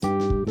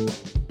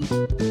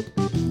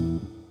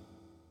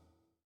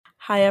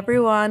Hi,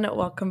 everyone.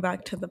 Welcome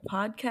back to the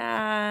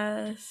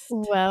podcast.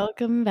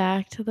 Welcome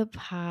back to the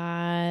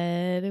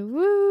pod.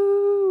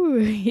 Woo!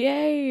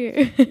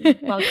 Yay!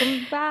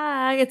 Welcome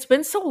back. It's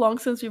been so long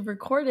since we've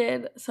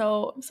recorded,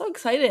 so I'm so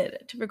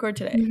excited to record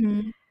today.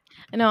 Mhm.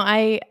 No,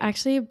 I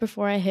actually,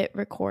 before I hit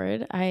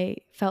record, I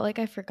felt like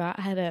I forgot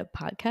how to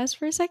podcast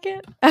for a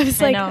second. I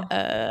was I like,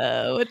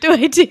 know. what do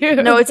I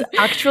do? No, it's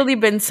actually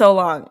been so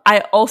long. I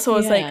also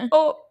was like, Yeah.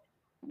 oh,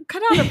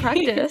 cut out of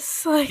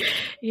practice. Like,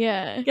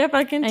 Yeah. get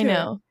back I into it.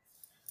 know.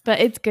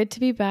 But it's good to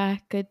be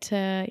back. Good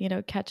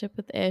to, catch up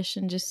with Ish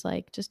and just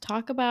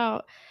talk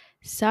about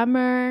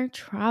summer,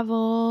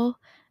 travel,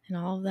 and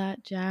all of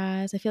that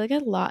jazz. I feel like a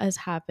lot has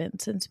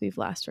happened since we've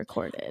last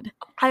recorded.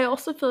 I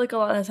also feel like a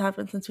lot has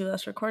happened since we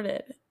last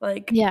recorded.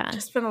 Like, Yeah.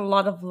 just been a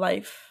lot of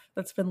life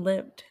that's been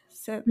lived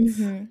since.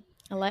 Mm-hmm.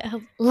 A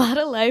lot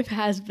of life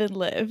has been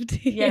lived.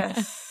 Yeah.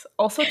 Yes.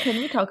 Also, can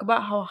we talk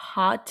about how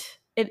hot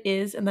it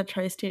is in the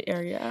tri-state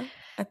area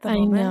at the I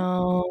moment?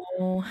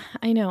 know.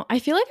 I know. I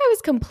feel like I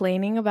was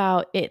complaining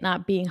about it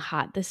not being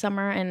hot this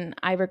summer, and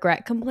I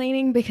regret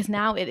complaining because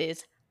now it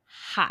is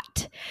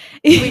hot.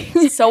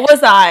 Wait, so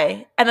was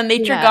I. And the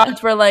nature Yeah.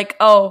 gods were like,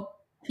 "Oh,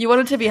 you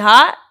want it to be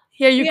hot?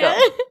 Here you Yeah.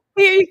 go.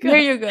 Here you Here go.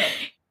 you go."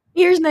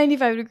 Here's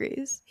 95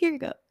 degrees. Here you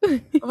go.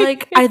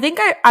 Like, I think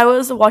I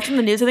was watching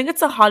the news. I think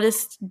it's the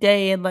hottest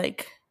day in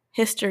like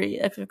history,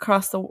 like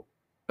across.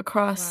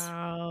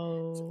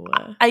 Wow.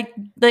 I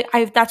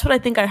that's what I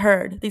think I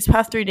heard. These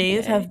past 3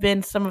 days Okay. have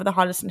been some of the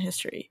hottest in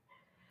history,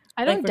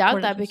 I like don't doubt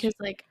recorded that because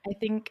history. I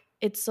think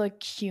it's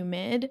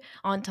humid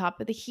on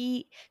top of the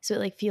heat, so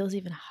it feels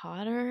even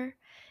hotter.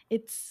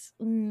 It's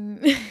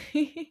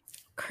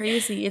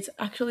Crazy. It's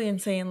actually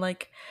insane.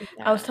 Like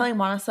I was yeah. telling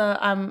Manasa,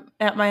 I'm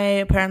at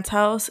my parents'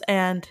 house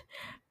and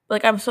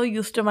like I'm so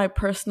used to my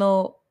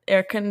personal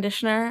air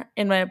conditioner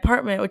in my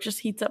apartment, which just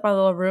heats up my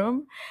little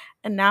room.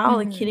 And now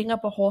like Mhm. heating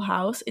up a whole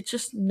house, it's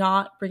just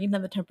not bringing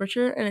down the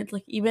temperature and it's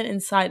like even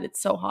inside it's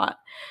so hot.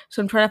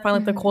 So I'm trying to find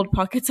like the Mhm. cold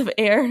pockets of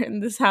air in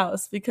this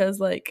house because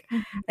like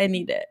I Mhm.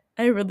 need it.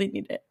 I really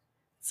need it.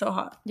 So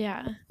hot.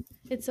 Yeah.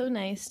 It's so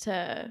nice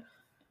to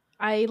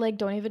I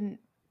don't even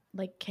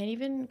can't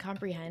even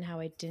comprehend how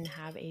I didn't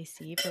have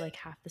AC for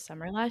half the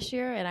summer last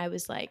year, and I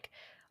was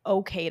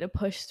okay to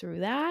push through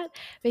that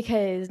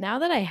because now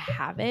that I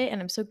have it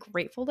and I'm so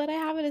grateful that I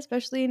have it,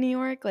 especially in New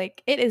York,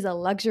 it is a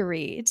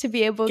luxury to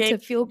be able Game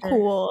to feel changer.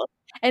 cool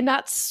and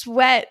not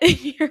sweat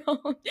in your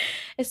own.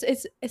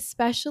 It's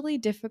especially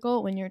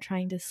difficult when you're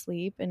trying to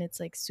sleep and it's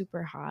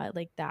super hot.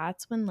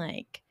 That's when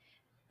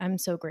I'm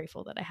so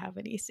grateful that I have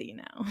an AC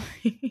now.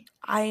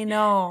 I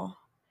know.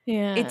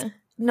 It's Yeah.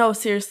 no,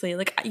 seriously.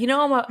 Like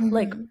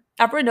like Mhm.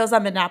 everyone knows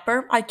I'm a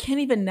napper. I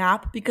can't even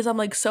nap because I'm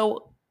like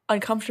so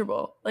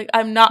uncomfortable. Like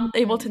I'm not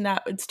able to Mhm.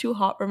 nap. It's too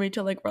hot for me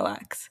to like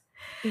relax.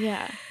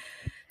 Yeah,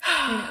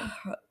 I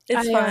know.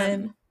 It's I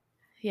fine.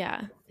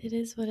 Yeah, it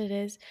is what it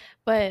is.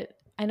 But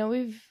I know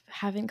we've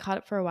haven't caught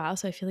up for a while,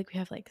 so I feel like we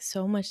have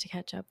so much to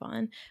catch up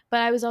on.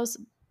 But I was also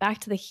back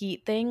to the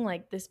heat thing.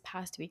 This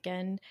past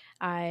weekend,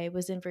 I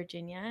was in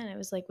Virginia and I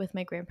was with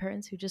my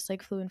grandparents who just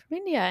flew in from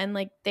India, and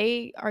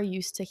they are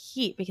used to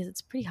heat because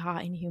it's pretty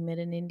hot and humid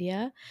in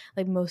India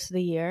most of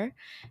the year.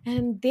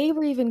 And they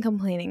were even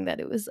complaining that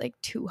it was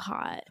too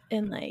hot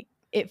and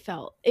it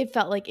felt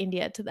like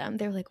India to them.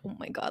 They're like, "Oh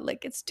my god,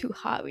 it's too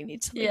hot. We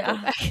need to go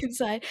Yeah. back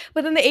inside."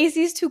 But then the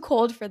AC is too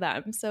cold for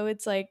them, so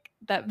it's that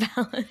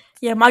balance.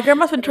 Yeah, my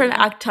grandma's been I don't trying to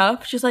know. act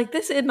tough. She's like,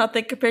 "This is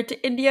nothing compared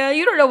to India.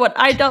 You don't know what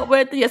I dealt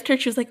with."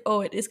 Yesterday, she was like,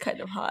 "Oh, it is kind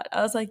of hot."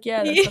 I was like,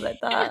 "Yeah, that's what I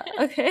thought."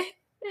 Okay.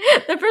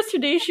 The first 2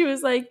 days, she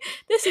was like,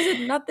 "This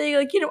isn't nothing.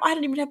 Like, I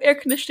didn't even have air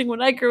conditioning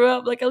when I grew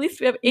up. Like, at least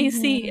we have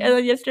AC." And Mhm.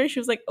 then yesterday, she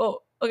was like,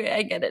 "Oh, okay,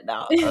 I get it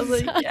now." I was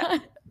like, "Yeah,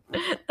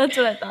 that's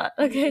what I thought."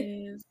 It Okay.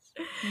 is.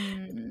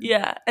 Mm.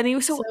 Yeah.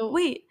 Anyway, so So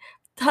wait,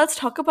 let's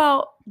talk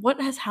about what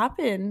has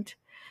happened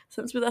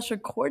since we last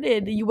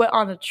recorded. You went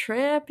on a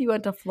trip. You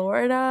went to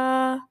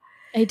Florida.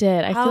 I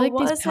did. I feel How like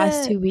these was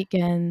past it? 2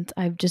 weekends,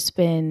 I've just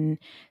been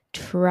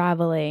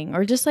traveling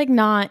or just,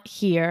 not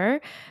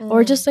here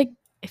or Mm, just, it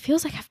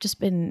feels like I've just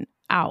been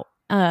out.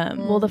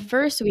 Well, the mm.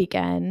 first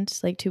weekend,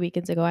 2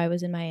 weekends ago, I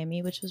was in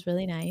Miami, which was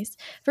really nice.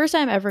 First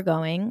time ever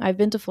going. I've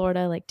been to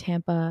Florida,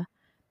 Tampa,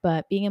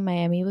 but being in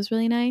Miami was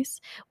really nice.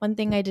 One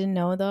thing I didn't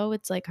know, though,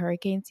 it's,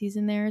 hurricane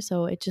season there,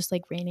 so it's just,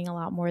 raining a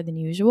lot more than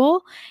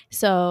usual.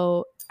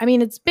 So I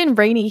mean, it's been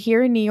rainy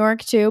here in New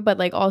York too, but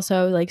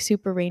also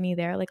super rainy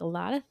there, a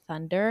lot of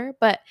thunder.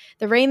 But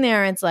the rain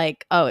there, it's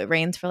oh, it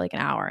rains for an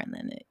hour and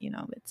then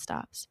it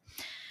stops.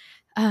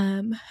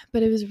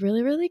 But it was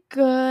really, really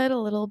good. A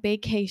little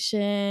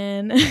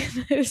vacation.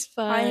 It was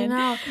I fun.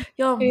 know.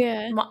 Yo,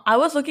 Yeah. I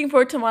was looking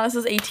forward to Mona's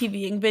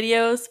ATVing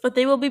videos, but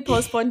they will be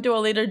postponed to a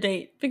later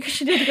date because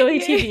she needs to go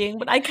Yeah. ATVing.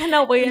 But I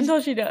cannot wait until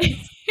she does.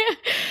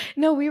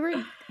 No,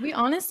 we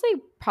honestly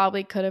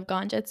probably could have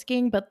gone jet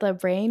skiing, but the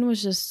rain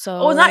was just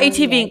Oh, not so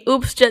ATVing.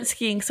 Oops, jet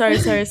skiing. Sorry,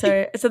 sorry,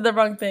 sorry. I said the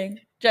wrong thing.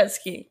 Jet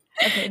skiing.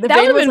 Okay, the that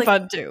would rain have was been like,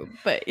 fun too,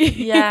 but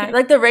yeah,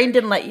 like the rain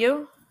didn't let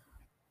you.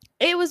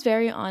 It was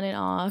very on and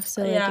off.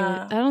 So like it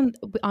was,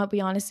 Yeah. I'll be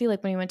honestly,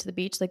 like when we went to the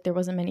beach, like there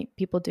wasn't many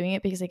people doing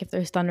it because like if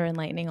there's thunder and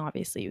lightning,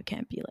 obviously you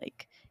can't be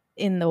like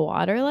in the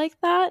water like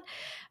that.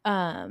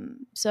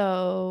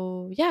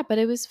 So yeah, but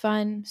it was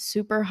fun,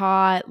 super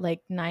hot, like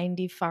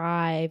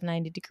 95,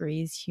 90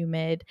 degrees,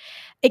 humid.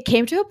 It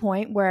came to a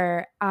point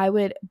where I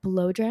would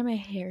blow dry my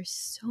hair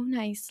so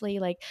nicely.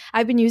 Like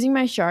I've been using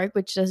my Shark,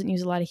 which doesn't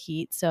use a lot of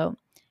heat, so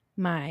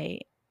my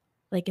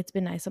like it's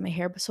been nice on my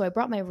hair. But so I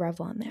brought my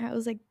Revlon there. I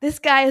was like, this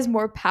guy is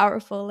more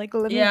powerful. Like,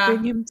 let me bring Yeah.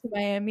 him to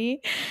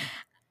Miami.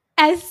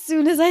 As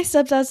soon as I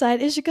stepped outside,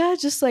 Ishika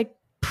just like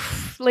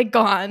like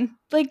gone.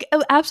 Like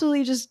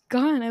absolutely just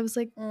gone. I was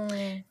like,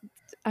 Mm.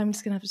 I'm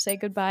just gonna have to say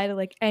goodbye to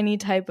like any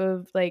type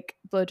of like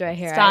blow dry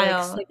hair.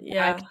 I like Style.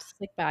 Yeah.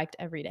 slick backed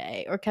every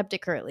day or kept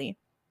it curly.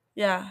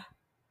 Yeah.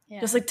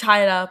 Just Yeah. like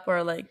tie it up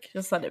or like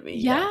just let it be.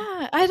 Yeah.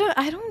 Yeah,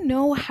 I don't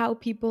know how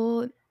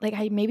people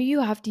like maybe you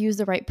have to use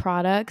the right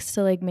products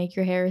to like make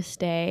your hair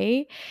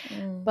stay,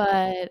 Mm.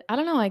 but I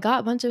don't know, I got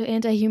a bunch of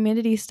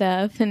anti-humidity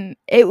stuff and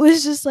it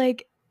was just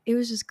like it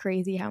was just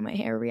crazy how my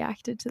hair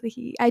reacted to the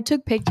heat. I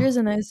took pictures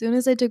and as soon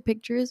as I took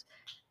pictures,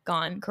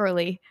 gone,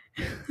 curly.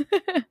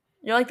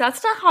 You're like,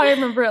 that's not how I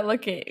remember it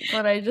looking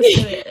when I just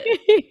did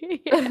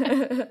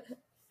it.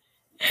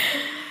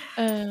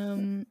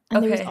 And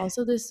there was Okay.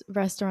 also this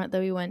restaurant that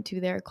we went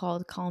to there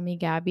called Call Me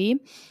Gabby,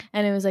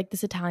 and it was like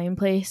this Italian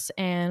place,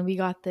 and we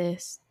got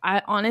this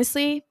I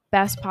honestly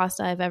best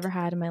pasta I've ever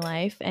had in my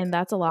life, and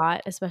that's a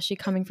lot, especially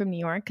coming from New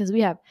York because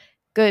we have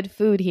good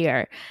food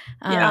here.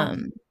 Yeah.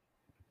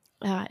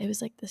 It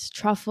was like this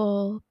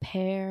truffle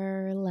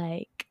pear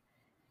like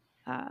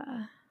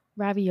uh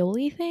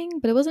ravioli thing,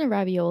 but it wasn't a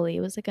ravioli,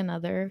 it was like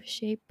another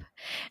shape.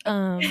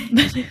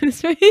 It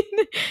was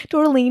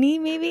tortellini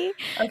maybe.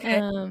 Okay.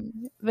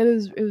 But it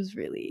was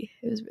really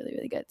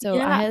really good, so I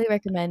Yeah. highly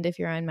recommend if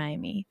you're in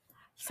Miami.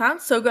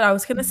 Sounds so good. I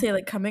was gonna say,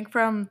 like, coming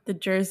from the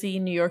Jersey,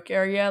 New York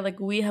area, like,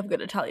 we have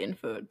good Italian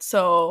food.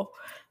 So,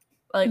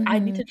 like, I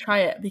need Mm-hmm. to try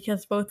it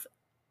because both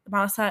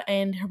Masa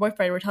and her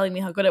boyfriend were telling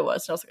me how good it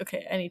was. So I was like,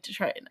 okay, I need to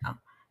try it now.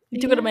 You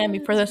need to go to Miami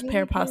Yeah, for it's this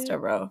pear really pasta,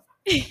 good. bro.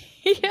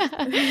 Yeah,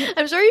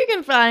 I'm sure you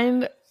can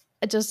find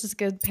just as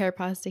good pear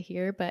pasta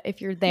here, but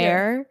if you're Here,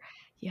 there,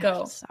 you have to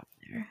go. stop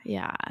there.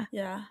 Yeah.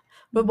 Yeah.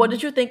 But what Mm-hmm.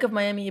 did you think of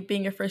Miami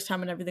being your first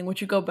time and everything?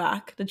 Would you go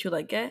back? Did you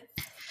like it?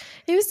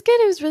 It was good.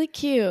 It was really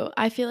cute.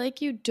 I feel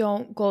like you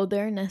don't go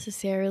there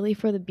necessarily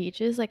for the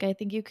beaches. Like I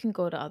think you can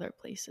go to other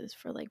places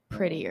for like Mm.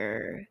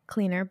 prettier,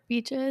 cleaner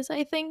beaches,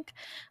 I think.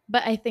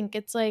 But I think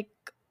it's like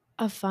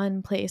a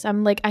fun place.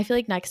 I'm like I feel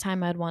like next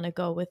time I'd want to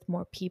go with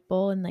more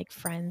people and like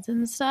friends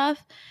and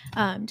stuff.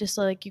 Just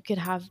so like you could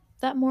have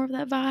that more of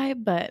that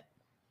vibe, but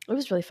it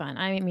was really fun.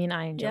 I mean,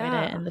 I enjoyed it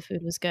Yeah. and the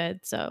food was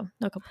good, so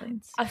no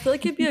complaints. I feel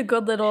like it'd be a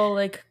good little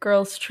like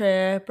girls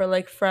trip or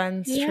like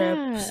friends trip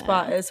Yeah.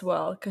 spot as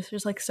well because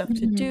there's like stuff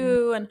to Mhm.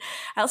 do. And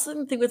I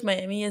also think with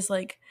Miami is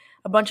like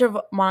a bunch of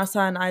Manasa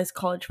and I's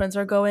college friends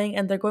are going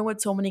and they're going with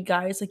so many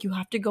guys. Like you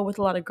have to go with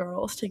a lot of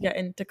girls to get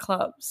into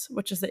clubs,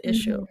 which is the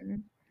issue Mhm.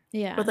 with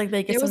Yeah. like There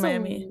Vegas and was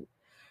Miami.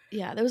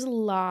 yeah, there was a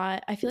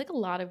lot. I feel like a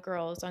lot of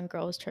girls on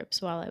girls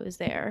trips while I was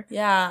there.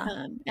 Yeah.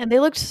 And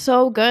they looked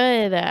so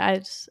good.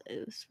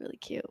 It was really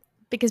cute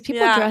because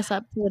people Yeah. dress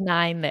up to the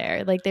nine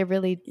there. Like they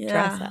really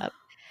dress Yeah. up.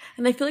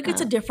 And I feel like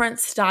it's a Um, different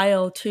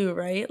style too,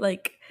 right?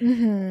 Like I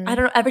mhm.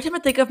 don't know. Every time I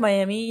think of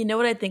Miami, you know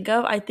what I think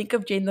of? I think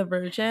of Jane the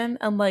Virgin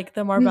and like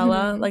the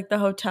Marbella, Mhm. like the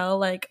hotel,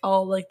 like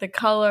all like the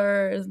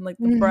colors and like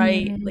the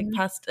bright, like Mhm.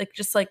 past, like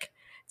just like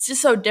it's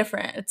just so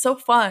different. It's so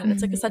fun.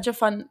 It's like Mhm. such a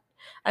fun It's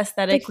like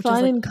aesthetic, which is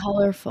fun like and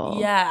colorful.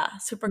 yeah,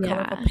 super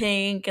colorful, Yeah.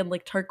 pink and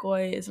like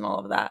turquoise and all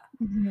of that.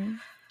 Mhm.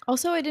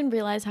 Also, I didn't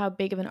realize how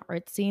big of an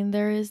art scene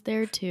there is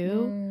there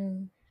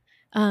too.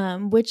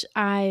 Mm. Which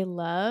I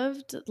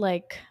loved.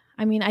 Like,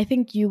 I mean, I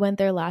think you went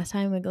there last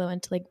time. We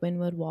went to like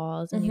Wynwood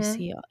Walls, and you Mm-hmm.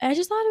 see. I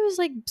just thought it was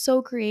like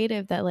so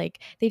creative that like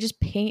they just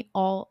paint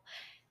all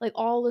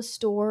the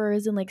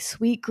stores and like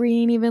Sweet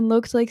Green even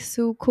looked like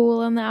so cool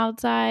on the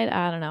outside.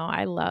 I don't know.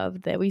 I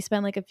loved that. We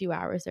spent like a few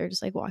hours there,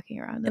 just like walking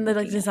around In and the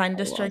like looking at design all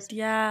the walls. district,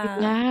 yeah,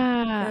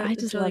 Yeah, I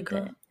it's just really loved cool.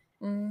 it.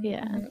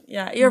 Yeah. Mm-hmm.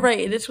 Yeah, you're right.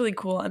 It Mhm. is really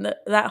cool, and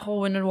that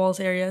whole Windward Walls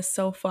area is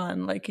so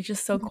fun. Like it's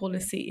just so cool to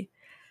Mhm. see.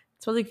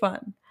 It's really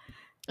fun.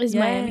 Is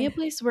Miami a Yay.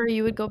 place where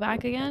you would go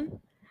back again?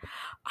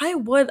 I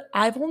would.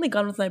 I've only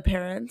gone with my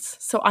parents,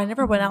 so I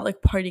never went out Mhm.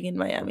 like partying in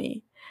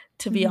Miami,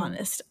 to be Mhm.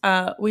 honest.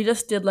 We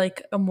just did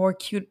like a more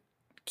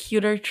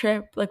cuter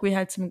trip. Like we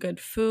had some good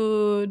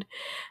food,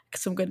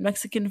 some good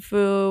Mexican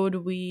food.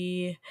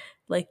 We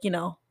like,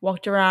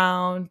 walked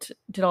around,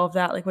 did all of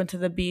that, like went to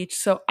the beach.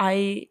 So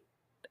I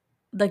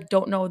like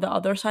don't know the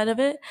other side of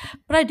it,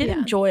 but I did Yeah.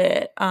 enjoy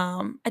it.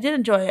 I did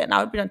enjoy it and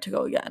I would be down to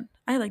go again.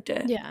 I liked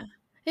it. Yeah.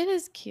 It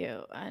is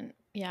cute. And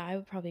yeah, I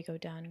would probably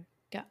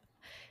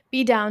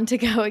be down to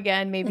go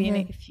again maybe in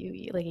a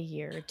Hmm. like a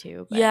year or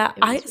two, but Yeah, it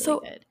I was really so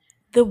good.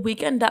 the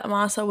weekend that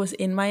Masa was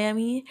in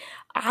Miami,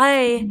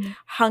 I Mhm.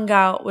 hung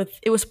out with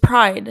it was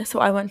Pride, so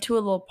I went to a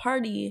little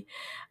party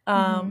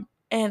Mhm.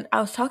 And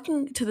I was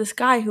talking to this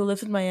guy who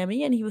lives in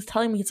Miami, and he was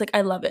telling me, he's like,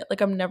 I love it.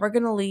 Like, I'm never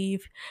going to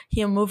leave.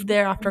 He moved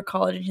there after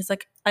college, and he's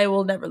like, I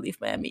will never leave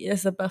Miami.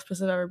 It's the best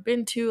place I've ever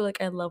been to.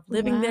 Like, I love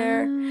living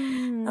there.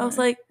 I was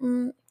Wow. like,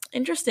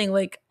 interesting.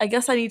 Like, I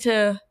guess I need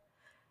to,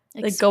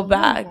 like, go Explore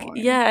back. more.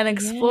 Yeah, and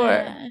explore.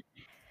 Yeah.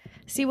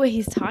 See what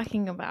he's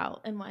talking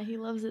about and why he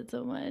loves it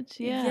so much.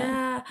 Yeah.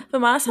 Yeah.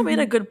 But Manasa made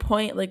a Mhm. good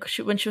point. Like,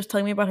 when she was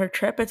telling me about her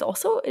trip, it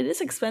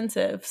is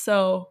expensive.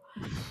 So,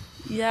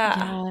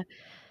 yeah. Yeah.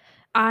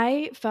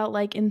 I felt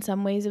like in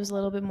some ways it was a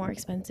little bit more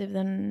expensive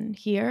than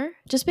here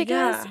just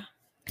because,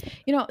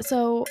 Yeah.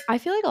 so I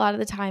feel like a lot of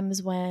the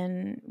times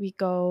when we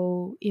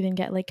go even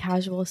get like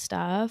casual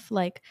stuff,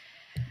 like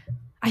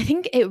I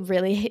think it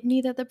really hit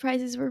me that the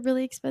prices were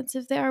really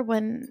expensive there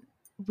when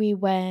we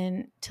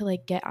went to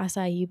like get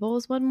acai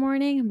bowls one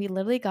morning, and we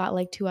literally got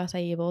like two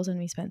acai bowls and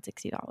we spent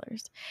 $60.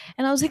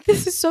 And I was like,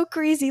 this is so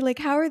crazy. Like,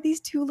 how are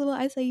these two little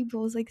acai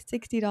bowls like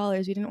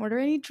 $60? We didn't order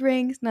any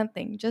drinks,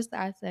 nothing, just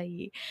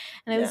acai.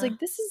 And I was Yeah. like,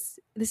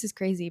 this is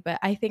crazy. But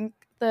I think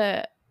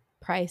the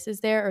prices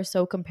there are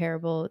so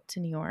comparable to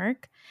New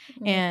York.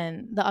 Mm.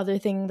 And the other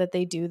thing that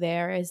they do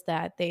there is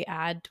that they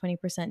add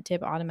 20%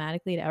 tip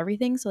automatically to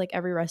everything. So like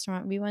every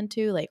restaurant we went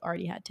to like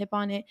already had tip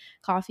on it.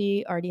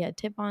 Coffee already had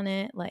tip on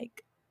it.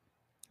 Like,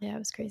 yeah, it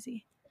was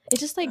crazy.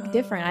 It's just like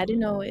different. I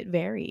didn't know it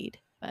varied,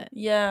 but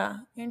Yeah.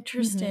 mhm.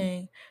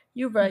 Interesting.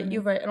 You're right.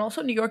 You're Mhm. right. And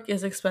also, New York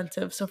is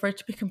expensive. So, for it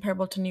to be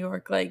comparable to New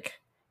York, like,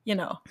 you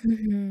know,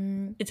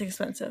 Mhm. it's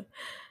expensive.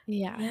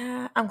 Yeah.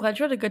 Yeah. I'm glad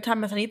you had a good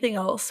time. If anything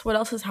else, what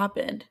else has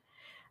happened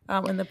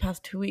in the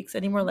past 2 weeks?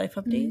 Any more life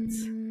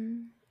updates?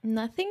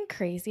 Nothing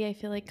crazy. I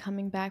feel like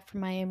coming back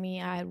from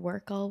Miami, I had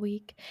work all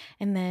week.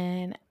 And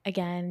then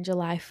again,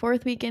 July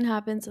 4th weekend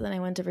happened. So then I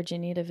went to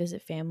Virginia to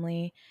visit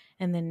family.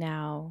 And then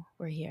now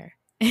we're here.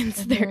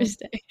 It's Mm-hmm.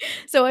 Thursday.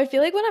 So I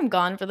feel like when I'm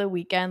gone for the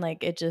weekend,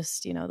 like it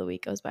just, the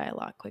week goes by a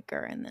lot quicker.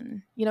 And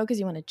then, because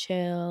you want to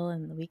chill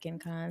and the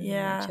weekend comes and you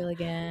want to Yeah. chill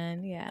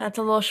again. Yeah. That's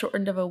a little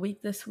shortened of a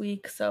week this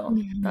week. So,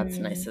 that's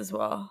nice Mhm. as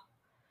well.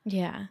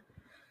 Yeah.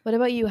 What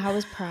about you? How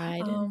was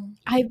Pride?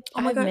 I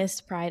Oh my I've God.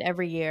 missed Pride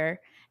every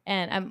year,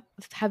 and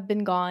have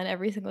been gone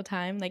every single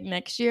time. Like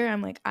next year,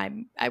 I'm like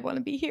I want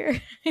to be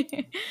here.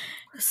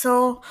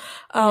 So,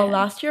 Yeah.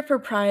 last year for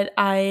Pride,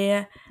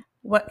 I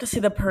went to see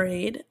the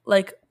parade.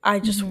 Like, I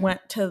just Mhm.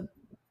 went to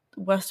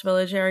West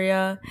Village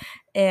area,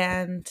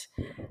 and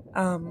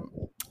um,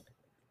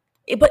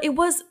 but it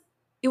was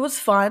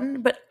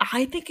fun. But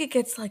I think it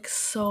gets like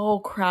so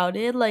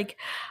crowded. Like,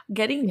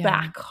 getting Yeah.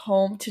 back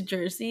home to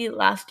Jersey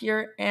last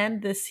year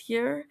and this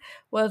year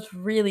was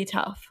really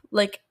tough.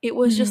 Like, it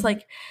was just Mhm.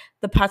 like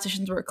the pass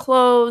stations were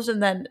closed,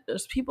 and then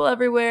there's people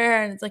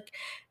everywhere, and it's like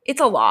it's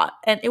a lot.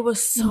 And it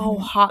was so Mhm.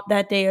 hot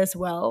that day as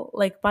well.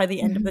 Like, by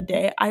the end of the Mhm.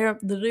 day,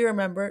 literally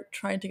remember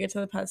trying to get to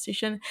the pass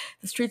station,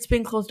 the streets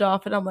being closed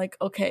off, and I'm like,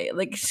 okay,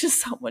 like, just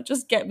someone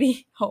just get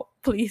me home,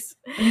 please.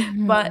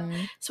 But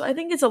Mhm. so I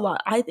think it's a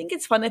lot. I think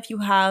it's fun if you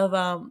have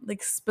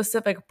like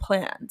specific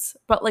plans,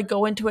 but like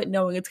go into it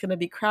knowing it's gonna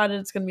be crowded.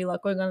 It's gonna be a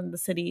lot going on in the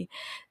city.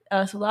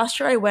 So last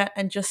year I went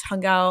and just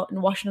hung out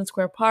in Washington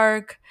Square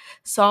Park,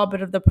 saw a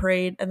bit of the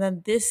parade, and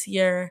then this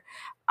year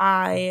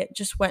I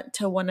just went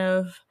to one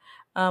of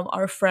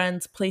our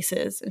friends'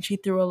 places, and she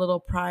threw a little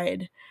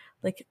pride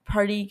like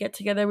party get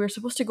together. We were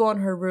supposed to go on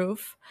her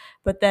roof,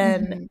 but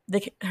then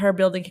Mhm. her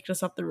building kicked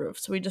us off the roof,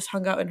 so we just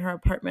hung out in her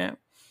apartment,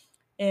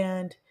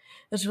 and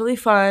it was really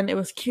fun. It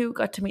was cute.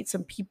 Got to meet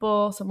some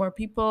more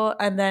people,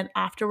 and then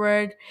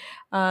afterward,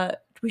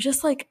 we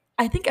just like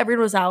I think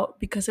everyone was out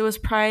because it was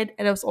Pride,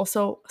 and it was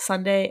also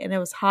Sunday, and it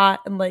was hot,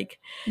 and like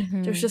there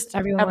was Mhm. just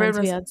Everyone wanted everyone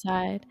to be was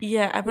outside.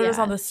 everyone was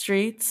on Yeah. the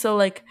streets. So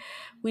like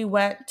we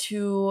went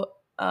to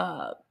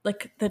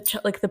like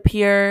the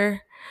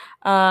pier,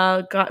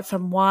 got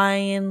some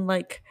wine,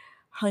 like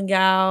hung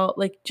out,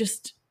 like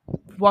just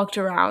walked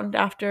around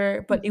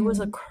after. But it was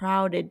a Mhm.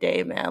 crowded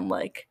day, man.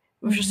 Like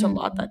it was just a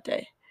lot Mhm. that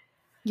day.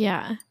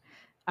 Yeah.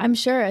 I'm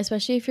sure,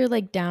 especially if you're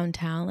like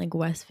downtown, like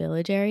West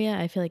Village area,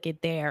 I feel like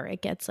it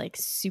gets like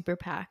super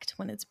packed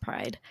when it's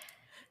Pride.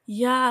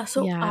 Yeah, Yeah.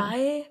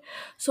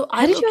 so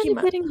I How did low you key end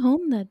up getting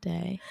home that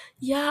day?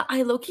 yeah,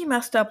 I low key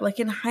messed up. Like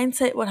in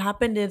hindsight, what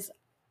happened is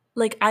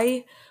like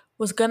I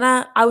was kind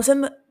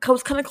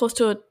of close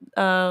to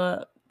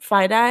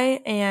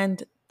FIDI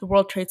and the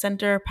World Trade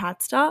Center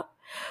Pat stop,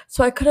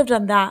 so I could have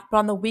done that. But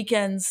on the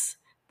weekends,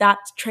 that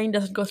train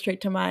doesn't go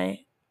straight to my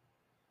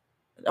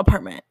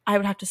apartment. I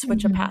would have to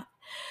switch a Mhm. path.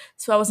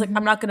 So I was like, Mhm.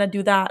 I'm not gonna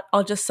do that.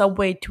 I'll just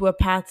subway to a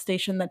path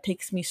station that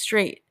takes me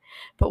straight.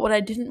 But what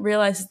I didn't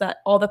realize is that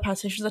all the path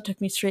stations that took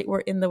me straight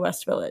were in the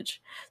West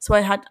Village. So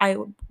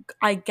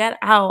I get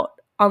out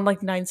on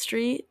like Ninth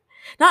Street.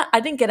 Not I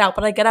didn't get out,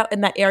 but I get out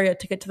in that area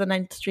to get to the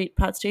Ninth Street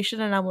path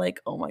station, and I'm like,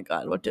 oh my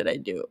god, what did I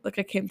do? Like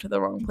I came to the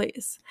wrong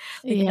place.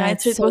 Like Yeah, Ninth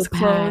it's Street so was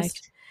closed.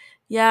 packed.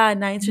 Yeah,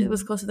 Ninth Street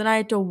was Mhm. closed. So then to I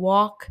had to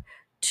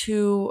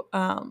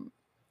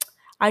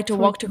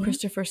walk to 14th?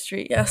 Christopher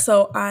Street. Yeah,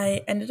 so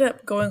I ended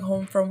up going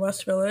home from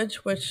West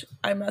Village, which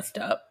I messed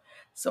up.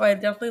 So I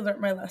definitely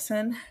learned my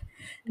lesson.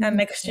 And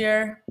next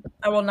year,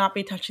 I will not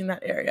be touching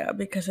that area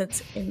because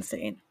it's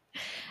insane.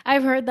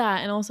 I've heard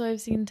that, and also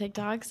I've seen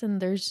TikToks, and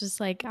there's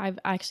just like I've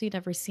actually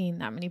never seen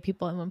that many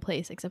people in one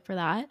place except for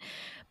that.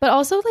 But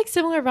also like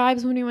similar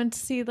vibes when we went to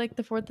see like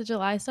the 4th of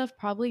July stuff,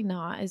 probably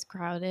not as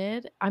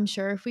crowded. I'm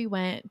sure if we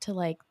went to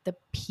like the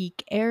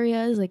peak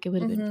areas, like it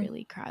would have been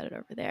really crowded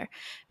over there.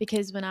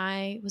 Because when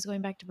I was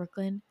going back to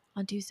Brooklyn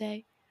on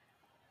Tuesday,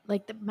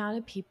 like the amount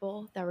of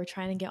people that were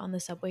trying to get on the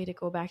subway to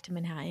go back to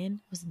Manhattan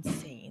was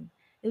insane.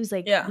 It was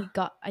like Yeah.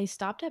 I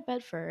stopped at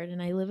Bedford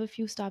and I live a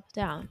few stops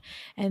down,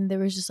 and there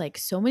was just like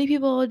so many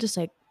people. Just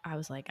like I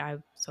was like,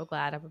 I'm so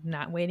glad I'm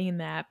not waiting in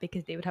that,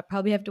 because they would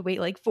probably have to wait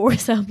like 4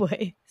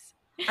 subways.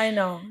 I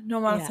know.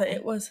 No, Manasa,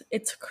 Yeah.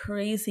 it's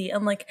crazy.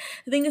 And like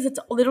the thing is it's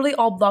literally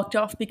all blocked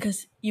off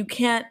because you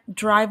can't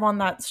drive on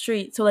that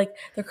street. So like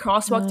the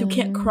crosswalks you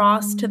can't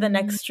cross to the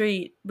next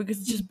street because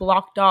it's just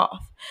blocked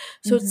off.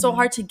 So it's so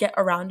hard to get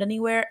around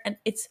anywhere, and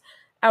it's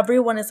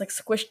everyone is like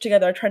squished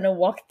together trying to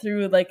walk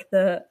through like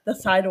the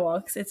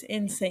sidewalks. It's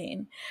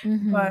insane.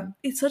 But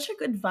it's such a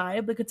good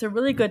vibe. Like it's a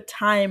really good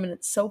time and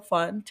it's so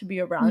fun to be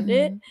around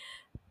it.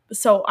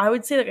 So I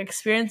would say like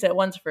experience it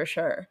once for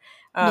sure.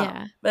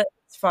 Yeah. But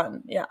it's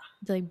fun. Yeah.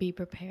 Like be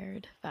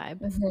prepared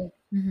vibe.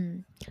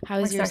 Mm-hmm.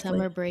 How's your Exactly.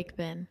 summer break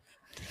been?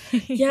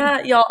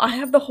 Yeah, y'all, I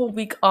have the whole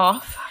week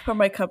off from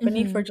my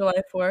company for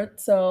July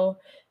 4th. So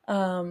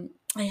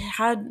I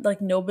had like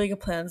no big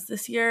plans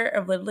this year.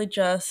 I've literally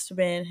just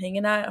been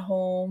hanging out at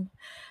home,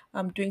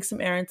 doing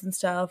some errands and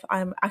stuff.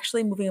 I'm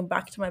actually moving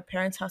back to my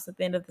parents' house at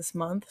the end of this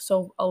month.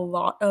 So a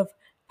lot of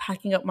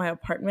packing up my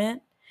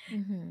apartment,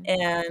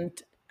 and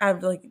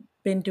I've like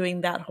been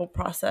doing that whole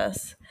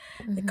process,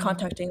 like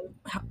contacting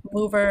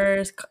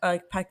movers,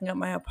 like packing up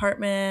my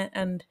apartment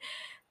and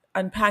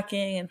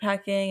unpacking and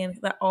packing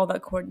and all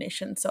that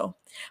coordination. So,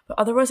 but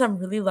otherwise, I'm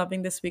really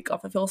loving this week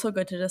off. It feels so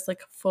good to just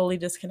like fully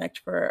disconnect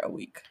for a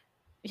week.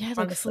 Yeah, like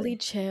fully Honestly,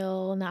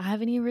 chill, not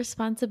have any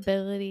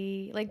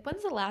responsibility. Like,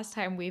 when's the last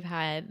time we've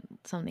had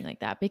something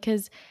like that?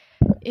 Because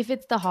if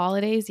it's the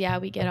holidays, yeah,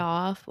 we get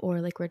off or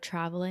like we're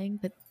traveling.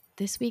 But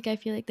this week, I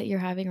feel like that you're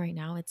having right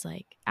now, it's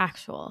like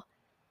actual.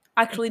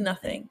 actually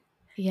nothing.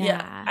 Yeah,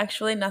 Yeah.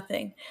 actually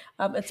nothing.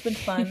 It's been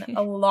fun.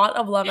 A lot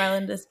of Love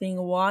Island is being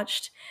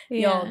watched.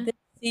 Y'all, Yeah. this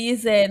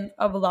season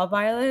of Love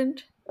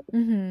Island,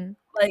 Mm-hmm.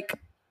 like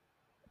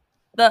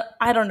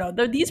I don't know,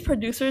 these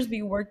producers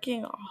be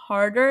working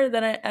harder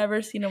than I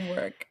ever seen them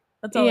work.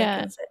 That's all I Yeah.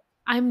 can say.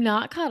 I'm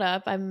not caught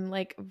up. I'm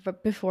like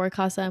before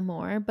Casa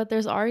Amor, but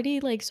there's already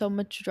like so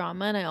much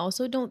drama. And I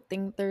also don't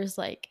think there's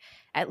like,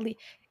 at least,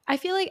 I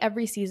feel like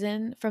every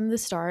season from the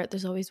start,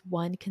 there's always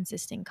one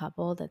consistent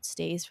couple that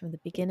stays from the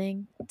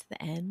beginning to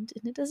the end.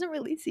 And it doesn't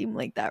really seem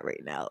like that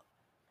right now.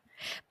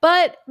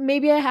 But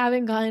maybe I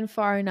haven't gotten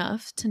far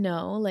enough to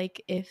know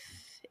like if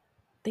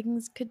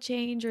things could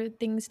change or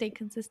things stay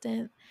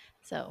consistent.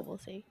 So we'll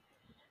see.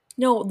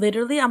 No,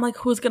 literally, I'm like,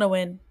 who's gonna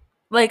win?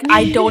 Like,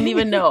 I don't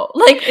even know.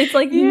 Like, it's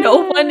like Yeah. no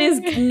one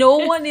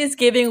is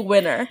giving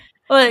winner.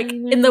 I Like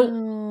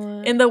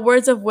know. in the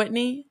words of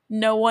Whitney,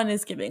 no one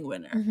is giving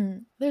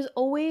winner. There's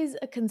always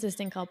a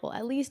consistent couple,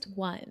 at least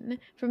one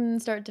from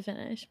start to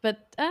finish.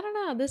 But I don't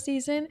know this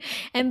season,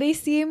 and they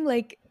seem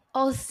like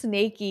all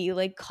snaky,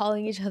 like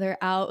calling each other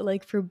out,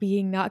 like for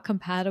being not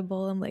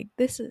compatible. I'm like,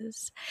 this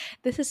is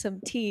some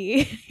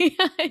tea.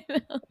 I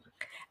know.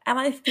 And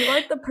I feel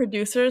like the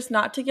producers,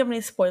 not to give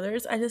any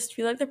spoilers, I just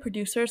feel like the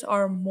producers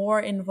are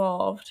more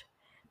involved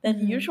than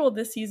Mm-hmm. usual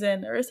this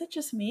season. Or is it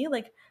just me?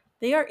 Like,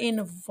 they are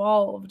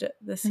involved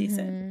this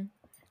season. Mm-hmm.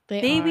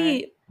 They They are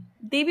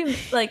be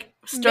like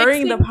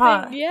stirring the mixing things,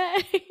 pot. yeah,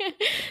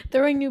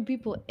 throwing new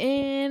people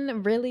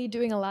in, really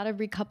doing a lot of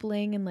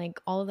recoupling and like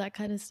all of that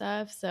kind of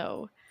stuff.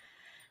 So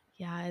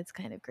yeah, it's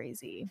kind of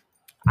crazy.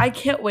 I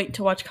can't wait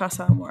to watch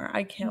Casa Amor.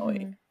 I can't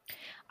wait.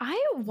 I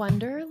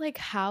wonder, like,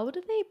 how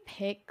do they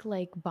pick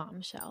like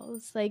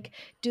bombshells? Like,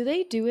 do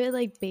they do it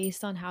like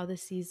based on how the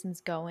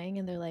season's going,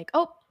 and they're like,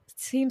 oh,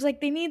 seems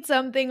like they need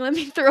something. Let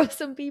me throw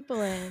some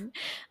people in.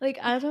 Like,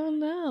 I don't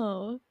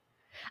know.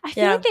 I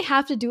feel like Yeah. they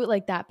have to do it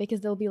like that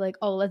because they'll be like,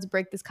 oh, let's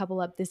break this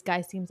couple up. This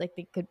guy seems like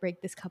they could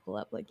break this couple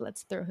up. Like,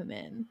 let's throw him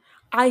in.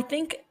 I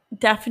think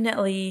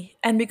definitely,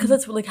 and because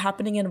it's like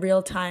happening in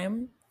real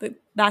time,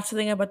 that's the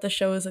thing about the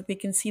show is like they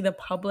can see the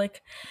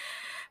public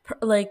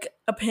like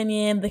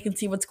opinion, they can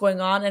see what's going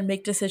on and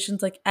make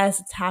decisions like as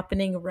it's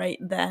happening right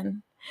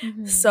then.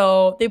 Mm-hmm.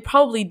 So they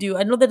probably do.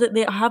 I know that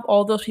they have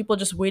all those people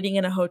just waiting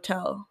in a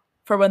hotel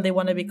for when they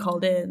want to be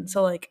called in.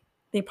 So like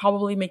they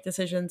probably make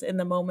decisions in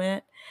the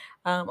moment,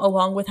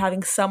 along with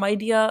having some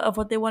idea of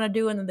what they want to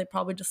do, and then they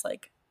probably just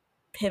like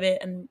pivot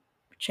and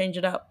change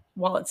it up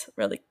while it's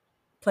really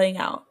playing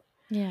out.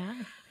 Yeah.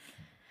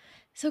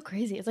 So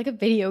crazy. It's like a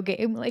video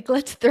game. Like,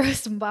 let's throw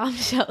some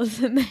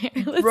bombshells in there.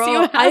 Let's see Bro,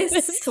 what I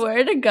happens.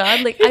 swear to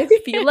God, like I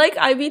feel like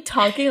I be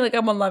talking like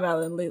I'm on Love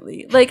Island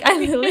lately. Like I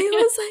literally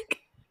was like,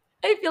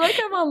 I feel like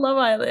I'm on Love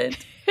Island.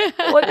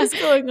 What is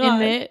going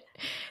on? In it.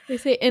 They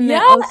say in it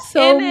Yeah, oh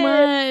so in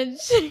it.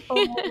 much.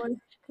 Oh my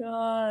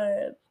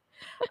God.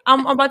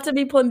 I'm about to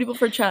be pulling people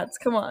for chats.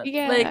 Come on. Like,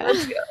 Yeah.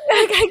 let's go.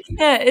 Like, I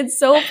can't. It's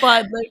so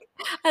fun. Like,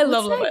 I What's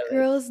love Love that Island.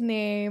 girl's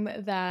name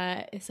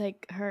that is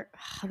like her?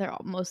 They're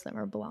all, most of them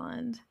are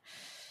blonde.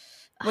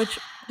 Which,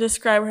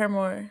 describe her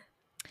more.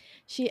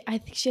 I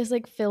think she has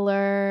like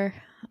filler.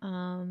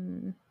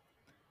 Um,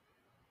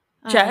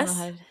 I don't know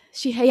how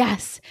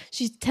Jess? to.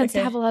 She tends to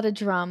have Okay. a lot of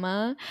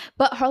drama,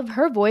 but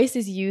her voice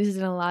is used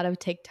in a lot of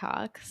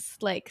TikToks,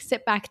 like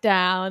sit back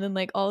down and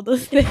like all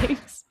those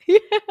things. Yeah.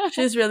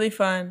 She's really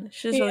fun.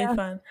 She's really Yeah.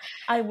 fun.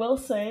 I will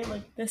say,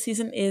 like, this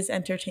season is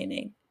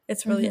entertaining.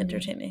 It's really Mhm.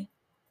 entertaining.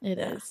 It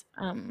Yeah. is.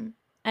 And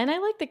I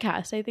like the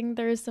cast. I think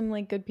there's some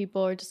like good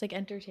people or just like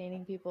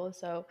entertaining people.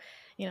 So,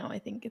 I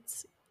think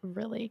it's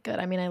really good.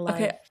 I mean, I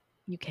Okay. love Are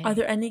UK.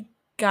 there any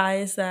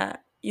guys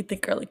that you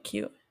think are like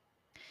cute?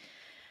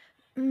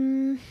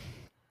 Mm,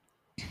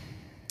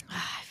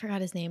 I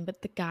forgot his name,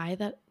 but the guy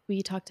that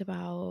we talked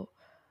about,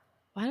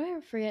 why do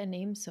I forget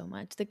names so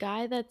much? The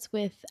guy that's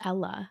with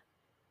Ella.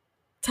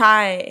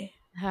 Ty.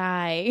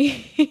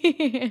 Hi.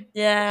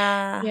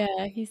 Yeah.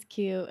 Yeah, he's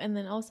cute. And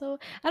then also,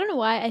 I don't know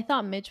why I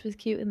thought Mitch was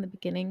cute in the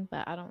beginning,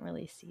 but I don't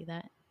really see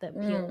the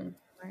appeal Mm.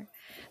 anymore.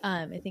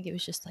 I think it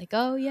was just like,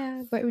 oh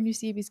yeah, right when you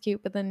see him, he's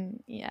cute, but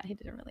then yeah, he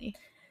didn't really.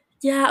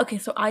 Yeah, okay,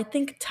 so I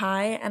think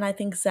Ty and I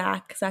think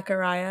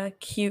Zachariah,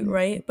 cute, Mhm.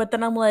 right? But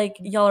then I'm like,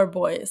 y'all are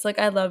boys. Like,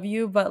 I love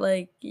you, but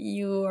like,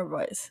 you are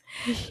boys.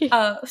 So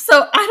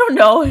I don't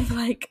know if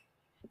like,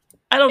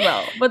 I don't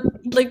know, but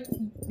like,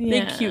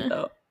 they cute Yeah.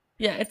 though.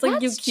 Yeah, it's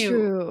like you That's cute.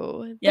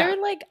 true. Yeah.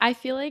 They're like, I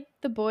feel like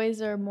the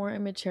boys are more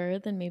immature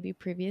than maybe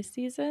previous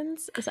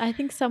seasons. So I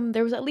think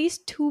there was at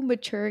least two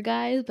mature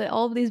guys, but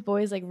all of these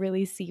boys like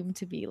really seem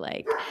to be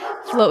like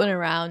floating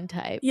around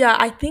type. Yeah,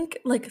 I think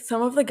like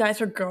some of the guys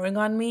are growing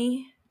on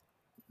me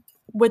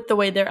with the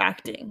way they're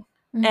acting.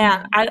 And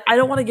Hmm. I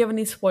don't want to give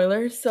any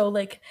spoilers. So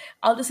like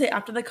I'll just say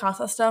after the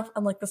Casa stuff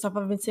and like the stuff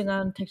I've been seeing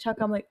on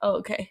TikTok, I'm like, oh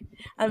okay.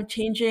 I'm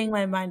changing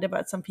my mind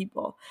about some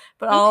people.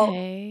 But I'll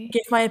Okay.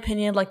 give my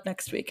opinion like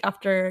next week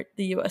after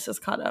the US is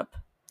caught up.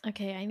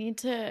 Okay, I need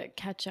to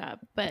catch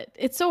up, but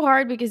it's so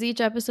hard because each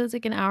episode's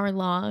like an hour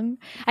long.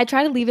 I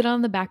try to leave it on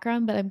in the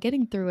background, but I'm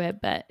getting through it,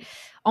 but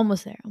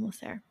almost there,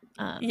 almost there.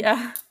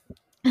 Yeah.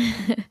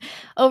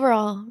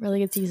 Overall, really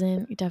good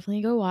season. You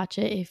definitely go watch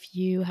it if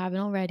you haven't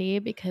already,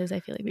 because I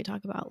feel like we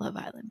talk about Love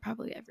Island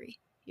probably every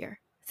year.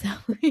 So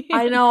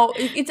I know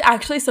it's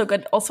actually so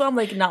good. Also, I'm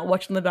like not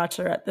watching The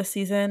Bachelorette this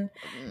season.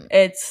 mm,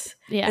 It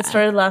yeah,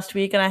 started last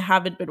week and I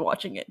haven't been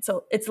watching it.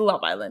 So it's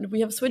Love Island. We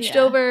have switched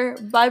yeah. over.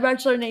 Bye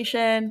Bachelor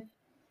Nation.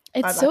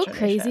 It's Bye so Bachelor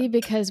crazy Nation.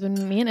 because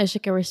when me and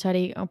Ishika were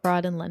studying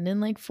abroad in London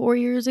like 4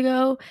 years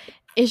ago,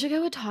 Ishika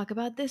would talk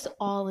about this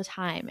all the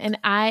time. And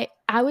I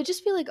would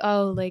just be like,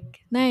 oh, like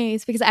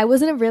nice, because I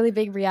wasn't a really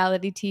big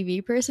reality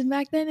TV person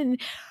back then.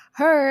 And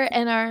her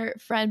and our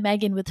friend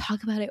Megan would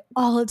talk about it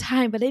all the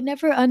time, but I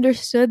never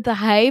understood the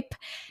hype.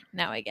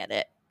 Now I get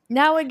it.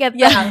 Now I get the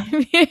Yeah.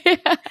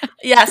 hype.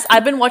 Yes,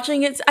 I've been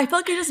watching it. I feel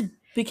like it just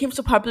became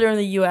so popular in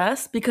the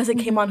US because it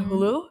came on Mhm.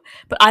 Hulu,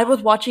 but I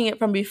was watching it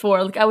from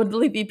before. Like I would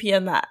literally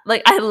VPN that.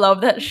 Like I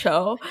love that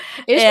show.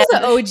 Ish And was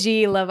an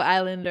OG Love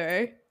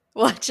Islander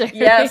watcher.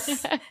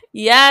 yes.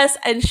 Yes,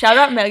 and shout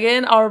out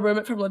Megan, our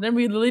roommate from London.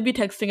 We literally be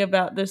texting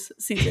about this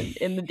season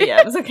in the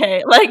DMs,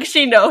 okay? Like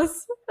she knows.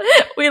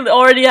 We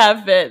already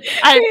have been.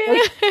 I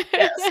like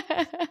yes.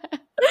 Yeah.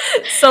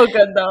 So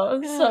good though.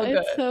 Yeah, So good.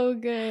 it's so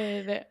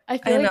good. I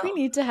feel I like know. we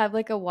need to have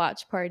like a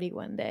watch party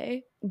one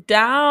day.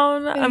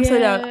 Down. I'm so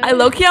down. I Yeah.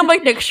 low key I'm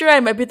like next year I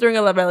might be throwing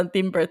a Love Island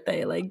themed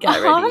birthday. Like get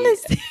ready.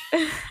 Honestly.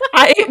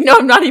 I no,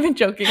 I'm not even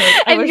joking. Like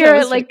I And wish I your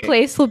was like joking.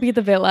 place will be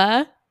the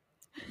villa.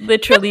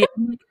 Literally,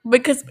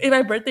 because if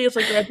my birthday is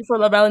like right before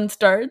Love Island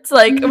starts,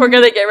 like we're Mhm.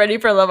 gonna get ready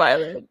for Love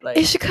Island. Like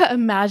Ishika,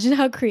 imagine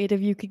how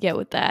creative you could get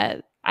with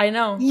that. I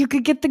know. You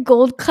could get the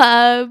gold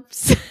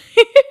cups.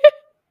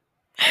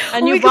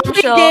 A new We could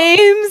play bombshell.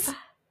 games.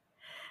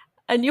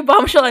 A new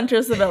bombshell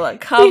enters the villa.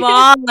 Come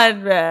on,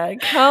 man.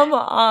 Come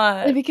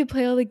And on. we could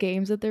play all the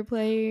games that they're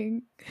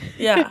playing.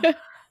 Yeah.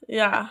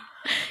 Yeah.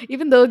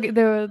 Even though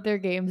their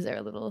games are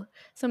a little,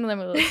 some of them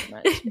are a little too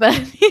much, but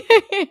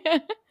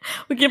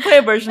We can play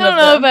a I version don't of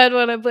know if them. I'd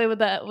want to play with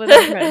that with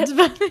our friends.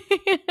 But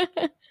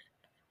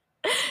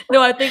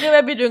No, I think I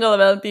might be doing a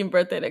Love Island themed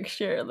birthday next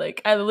year.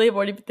 Like I literally have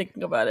already been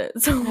thinking about it.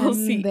 So we'll I'm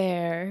see.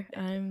 there.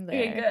 I'm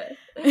there.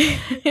 Okay,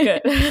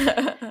 good.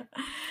 Good.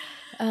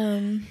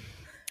 um,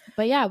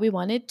 but yeah, we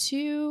wanted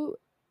to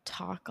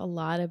talk a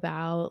lot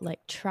about like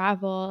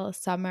travel,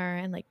 summer,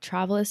 and like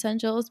travel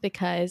essentials,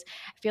 because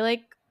I feel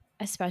like,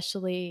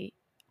 especially,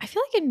 I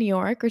feel like in New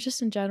York or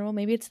just in general,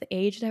 maybe it's the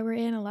age that we're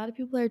in. A lot of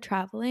people are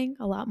traveling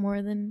a lot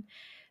more than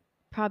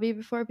probably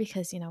before,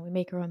 because we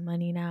make our own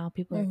money now,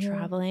 people are Hmm.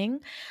 traveling.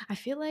 I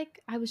feel like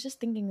I was just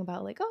thinking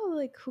about like, oh,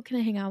 like who can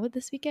I hang out with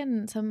this weekend,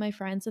 and some of my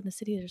friends in the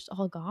city, they're just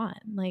all gone,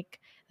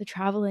 like they're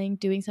traveling,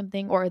 doing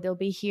something, or they'll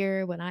be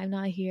here when I'm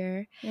not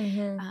here.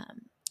 Hmm.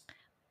 um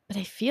but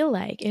I feel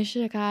like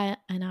Ishika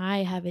and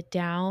I have it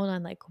down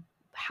on like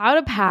how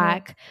to Hmm.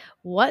 pack,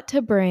 what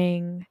to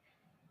bring,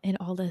 and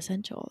all the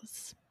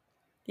essentials.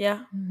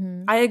 Yeah,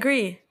 Hmm. I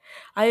agree.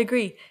 I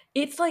agree.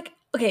 It's like,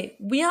 okay,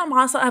 we and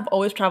Masa have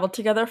always traveled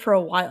together for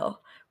a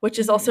while, which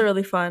is also Mhm,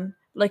 really fun.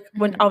 Like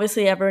when mhm,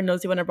 obviously everyone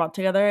knows you when we're brought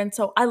together. And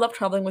so I love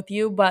traveling with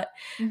you, but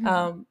mhm,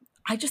 um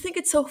I just think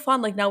it's so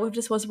fun. Like now we have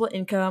disposable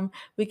income.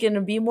 We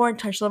can be more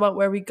intentional about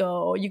where we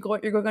go. You're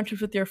going on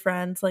trips with your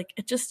friends. Like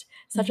it's just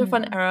such a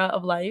fun mhm. era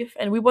of life.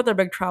 And we both are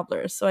big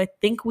travelers. So I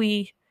think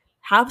we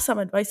have some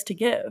advice to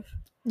give,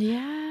 you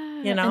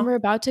Yeah, and know? we're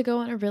about to go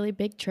on a really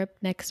big trip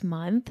next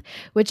month,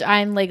 which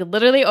I'm, like,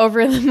 literally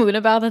over the moon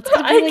about. That's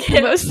gonna be, I like, the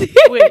can't most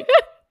wait.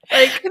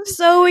 Like I'm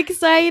so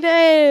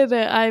excited.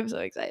 I'm so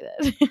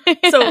excited.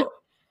 so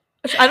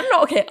I don't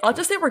know. Okay, I'll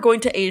just say we're going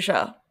to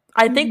Asia.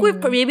 I think we've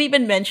Mhm. maybe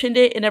even mentioned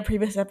it in a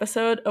previous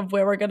episode of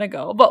where we're gonna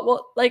go, but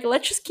we'll like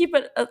let's just keep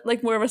it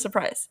like more of a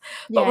surprise.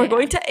 But Yeah, we're yeah.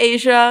 going to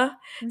Asia,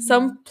 Mhm.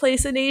 some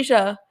place in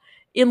Asia,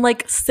 in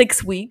like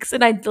 6 weeks,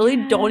 and I really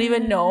don't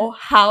even Yeah. know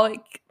how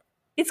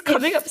it's It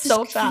coming up just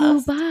so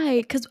flew fast. by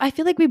because I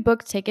feel like we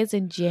booked tickets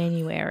in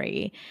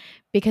January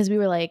because we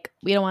were like,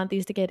 "We don't want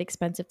these to get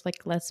expensive,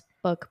 like, let's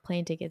book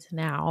plane tickets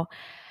now."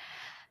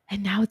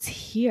 And now it's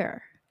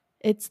here.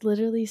 It's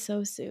literally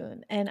so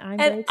soon, and I'm And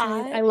very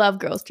excited. I I love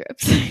girls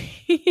trips.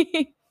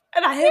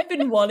 and I have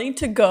been wanting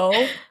to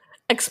go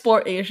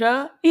explore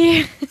Asia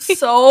Yeah.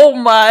 so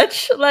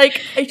much.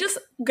 Like it's just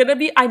gonna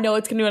be. I know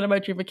it's gonna be one of my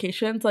dream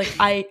vacations. Like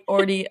I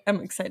already am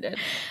excited.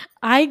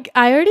 I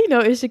already know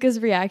Ishika's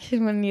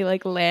reaction when you,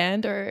 like,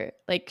 land or,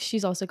 like,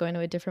 she's also going to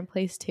a different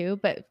place too,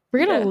 but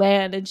we're gonna Yeah.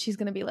 land and she's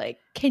gonna be like,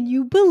 "Can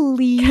you Can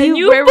believe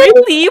you where we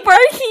believe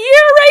we're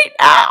here right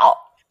now?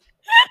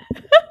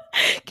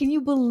 can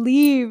you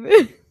believe?"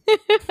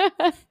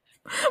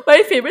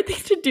 My favorite thing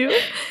to do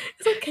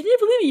is like, can you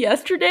believe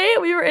yesterday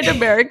we were in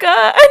America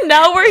and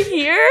now we're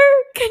here?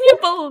 Can you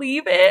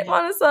believe it,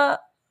 Manasa?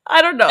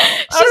 I don't know.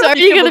 I don't She's know if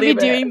you already can gonna be believe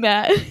it. doing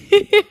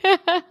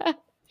that.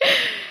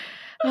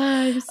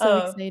 I'm so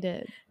Uh,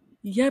 excited.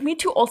 yeah, me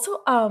too. Also,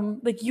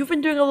 like you've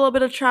been doing a little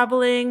bit of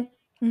traveling.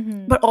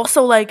 Mhm, But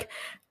also like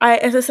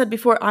as I said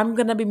before, I'm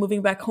gonna be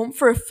moving back home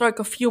for like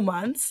a few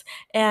months,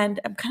 and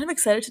I'm kind of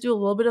excited to do a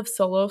little bit of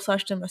solo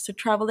slash domestic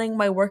traveling.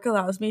 My work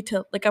allows me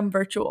to like I'm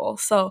virtual,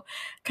 so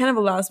kind of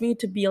allows me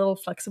to be a little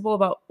flexible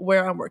about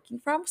where I'm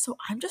working from. So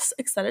I'm just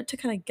excited to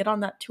kind of get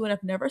on that too, and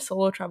I've never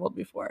solo traveled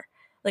before,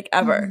 like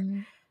ever.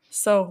 mhm.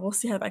 So we'll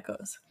see how that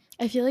goes.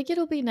 I feel like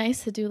it'll be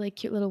nice to do, like,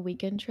 cute little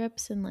weekend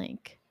trips and,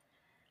 like,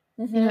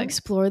 Mm-hmm.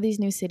 explore these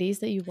new cities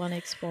that you wanna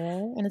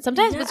explore, and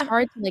sometimes it's Yeah.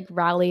 hard to, like,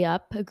 rally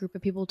up a group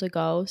of people to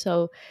go,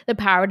 so the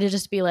power to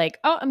just be like,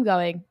 "Oh, I'm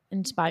going,"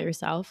 and just by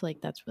yourself,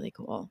 like, that's really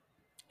cool.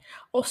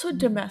 Also Mhm.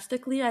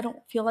 domestically, I don't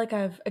feel like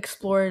I've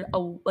explored a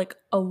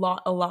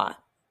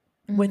lot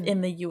Mhm.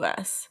 within the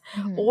US,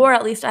 Mhm. or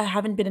at least I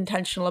haven't been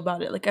intentional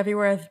about it. Like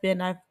everywhere I've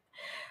been, I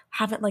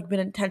haven't like been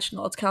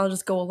intentional. It's kind of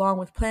just go along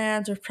with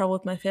plans or travel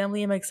with my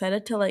family. I'm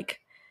excited to like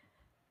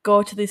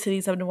go to these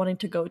cities I've been wanting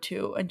to go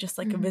to and just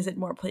like visit Mhm.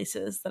 more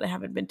places that I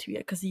haven't been to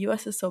yet because the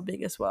US is so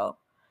big as well.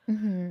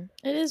 Mhm.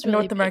 It is And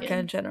really North big America in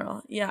and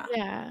general. Yeah.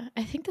 yeah,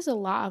 I think there's a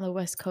lot on the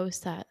West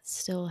Coast that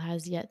still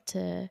has yet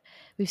to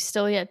we've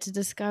still yet to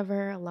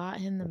discover, a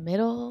lot in the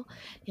middle.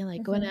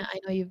 Like, going to Hmm. I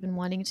know you've been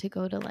wanting to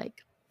go to,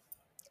 like,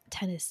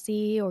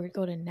 Tennessee or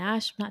go to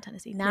not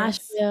Tennessee, Yes.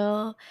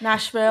 Nashville.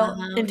 Nashville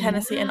in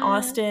Tennessee and Yeah.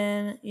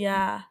 Austin.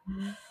 Yeah.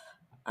 Mhm.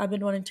 I've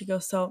been wanting to go,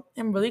 so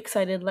I'm really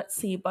excited. Let's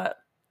see. But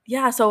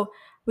yeah, so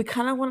we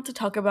kind of wanted to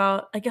talk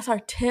about, I guess, our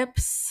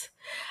tips,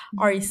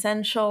 our Mhm.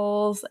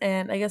 essentials,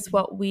 and I guess Mhm.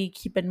 what we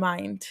keep in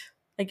mind,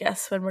 I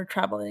guess, when we're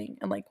traveling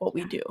and like what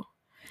we Yeah. do.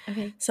 Okay.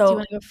 Do you So,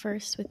 wanna go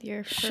first with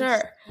your first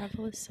sure.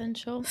 travel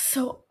essential?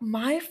 So,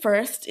 my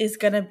first is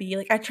gonna be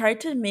like, I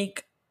tried to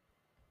make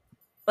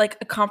like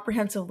a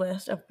comprehensive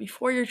list of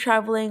before you're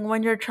traveling,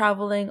 when you're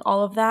traveling,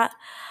 all of that.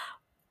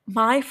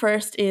 My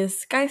first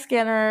is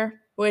Skyscanner,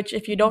 which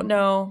if you don't Mhm.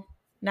 know,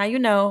 now you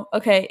know.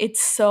 Okay,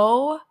 it's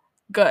so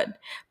good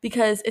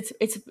because it's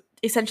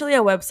essentially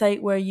a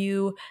website where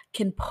you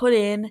can put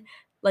in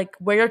like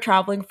where you're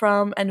traveling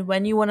from and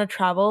when you want to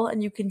travel,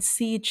 and you can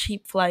see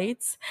cheap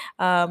flights,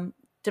 um,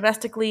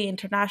 domestically,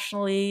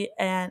 internationally,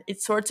 and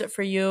it sorts it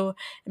for you.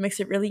 It makes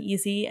it really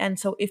easy. And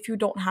so if you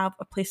don't have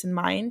a place in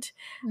mind,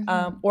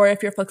 Mhm. or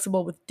if you're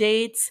flexible with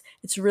dates,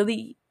 it's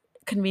really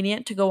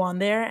convenient to go on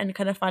there and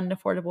kind of find an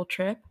affordable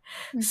trip.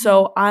 Mhm.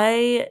 So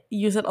I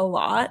use it a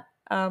lot.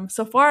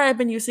 So far, I've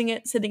been using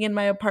it sitting in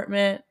my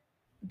apartment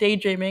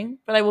daydreaming,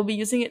 but I will be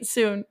using it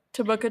soon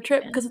to book a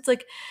trip Yeah. because it's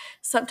like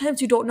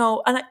sometimes you don't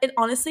know. And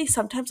honestly,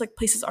 sometimes like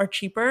places are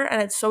cheaper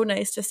and it's so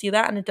nice to see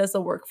that and it does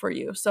the work for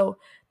you. So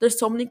there's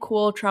so many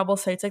cool travel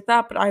sites like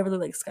that, but I really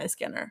like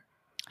Skyscanner.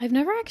 I've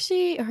never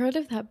actually heard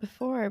of that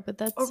before, but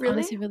Oh, that's really?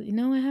 honestly really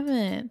no, I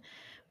haven't.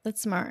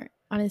 That's smart.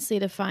 Honestly,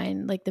 to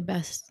find, like, the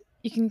best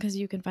because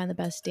you can find the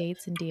best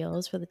dates and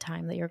deals for the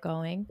time that you're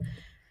going.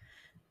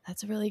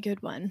 That's a really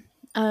good one.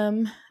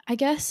 I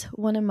guess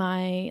one of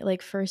my,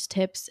 like, first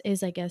tips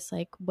is, I guess,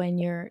 like, when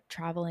you're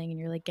traveling and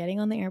you're, like, getting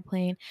on the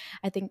airplane,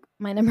 I think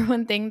my number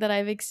one thing that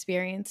I've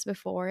experienced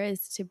before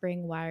is to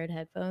bring wired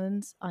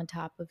headphones on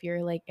top of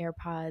your, like,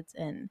 AirPods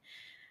and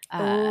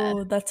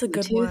Oh, that's a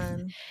good Bluetooth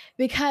one.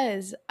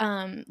 because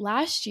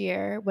last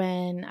year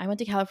when I went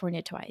to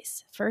California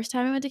twice, first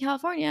time I went to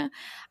California,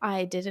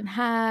 I didn't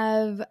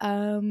have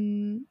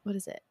what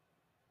is it?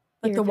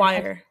 Like the Earpad.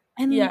 wire.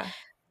 And Yeah.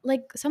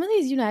 like some of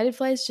these United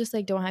flights just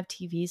like don't have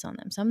TVs on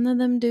them. Some of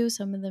them do,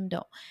 some of them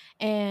don't.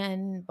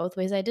 And both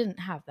ways I didn't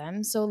have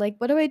them. So like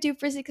what do I do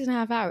for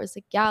 6.5 hours?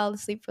 Like, yeah, I'll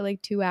sleep for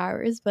like 2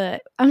 hours,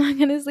 but I'm not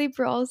gonna sleep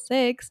for all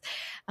six.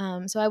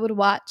 So I would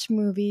watch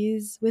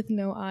movies with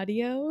no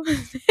audio.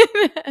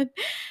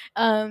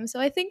 So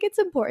I think it's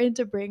important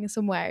to bring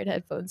some wired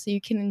headphones so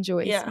you can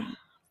enjoy Yeah. some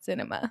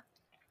cinema.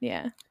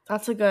 Yeah.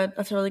 That's a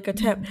really good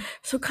tip. Mhm.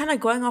 So kind of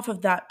going off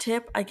of that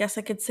tip, I guess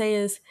I could say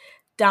is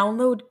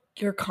download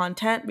your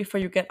content before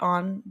you get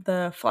on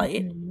the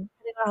flight, Mhm.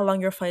 depending on how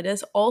long your flight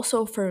is.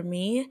 Also for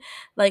me,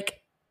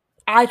 like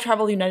I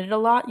travel United a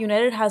lot.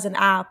 United has an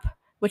app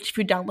which if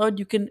you download,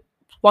 you can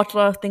watch a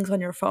lot of things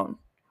on your phone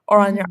or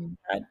on your Mhm.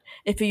 iPad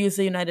if you use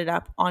the United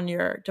app on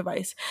your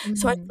device.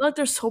 So I Mhm. feel like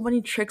there's so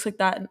many tricks like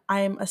that, and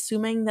I'm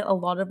assuming that a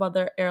lot of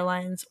other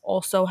airlines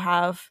also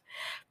have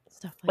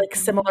Stuff like like that.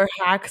 similar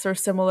hacks or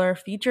similar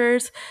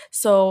features.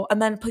 So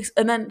and then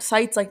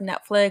sites like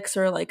Netflix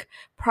or like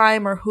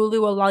Prime or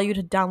Hulu allow you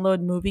to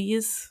download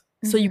movies.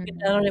 So you can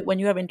Mhm. download it when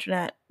you have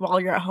internet while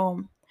you're at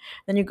home.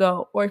 Then you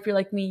go, or if you're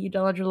like me, you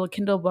download your little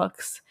Kindle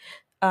books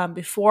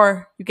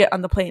before you get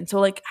on the plane. So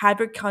like have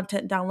your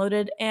content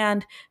downloaded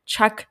and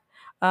check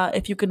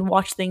if you can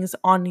watch things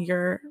on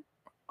your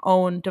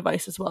own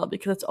device as well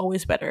because it's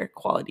always better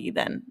quality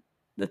than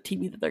the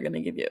TV that they're going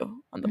to give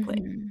you on the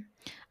plane.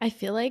 Mhm. I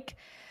feel like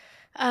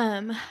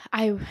um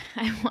I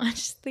I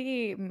watched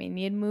the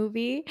Minion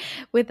movie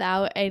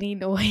without any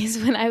noise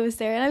when I was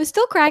there and I was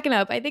still cracking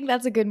up. I think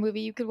that's a good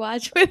movie you could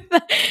watch with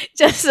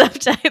just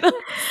subtitles.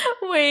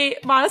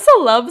 Wait, Manasa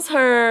loves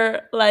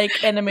her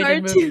like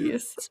animated Cartoons.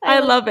 movies. I I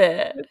love love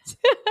it. cartoons.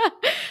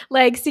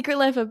 Like Secret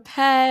Life of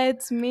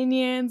Pets,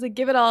 Minions, like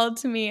give it all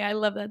to me. I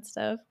love that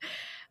stuff.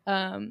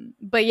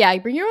 But yeah,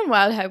 bring your own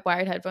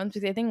wired headphones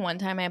because I think one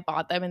time I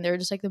bought them and they're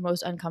just like the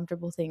most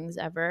uncomfortable things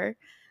ever.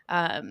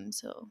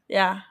 So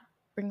Yeah,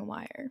 bring a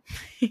wire.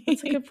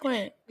 that's a good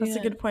point. That's a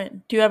Yeah. good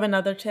point. Do you have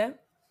another tip?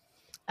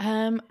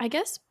 I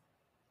guess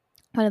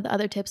one of the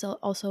other tips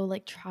also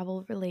like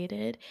travel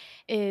related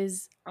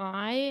is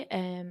I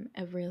am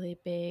a really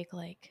big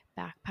like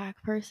backpack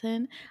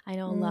person. I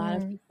know a lot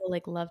of Mm, people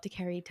like love to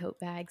carry tote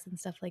bags and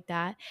stuff like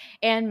that,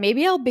 and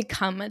maybe I'll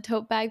become a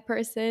tote bag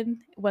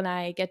person when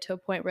I get to a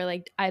point where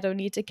like I don't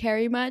need to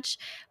carry much.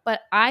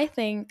 But I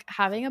think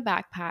having a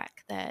backpack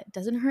that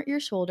doesn't hurt your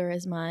shoulder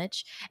as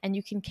much and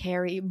you can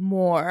carry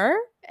more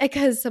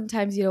because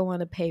sometimes you don't want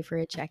to pay for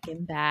a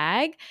check-in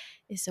bag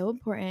is so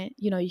important.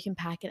 You know, you can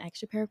pack an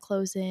extra pair of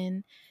clothes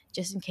in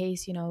just in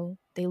case,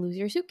 they lose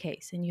your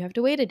suitcase and you have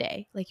to wait a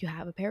day. Like you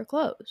have a pair of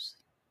clothes.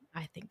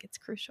 I think it's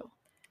crucial.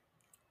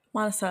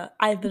 Manasa,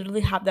 I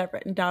literally have that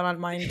written down on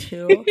mine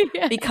too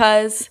Yeah.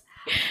 because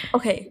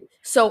okay,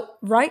 so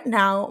right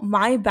now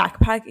my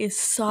backpack is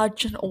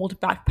such an old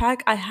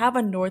backpack. I have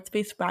a North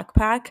Face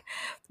backpack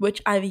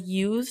which I've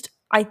used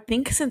I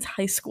think since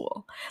high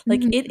school.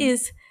 Like it Mhm.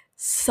 is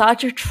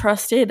such a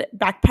trusted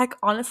backpack.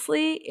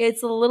 Honestly,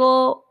 it's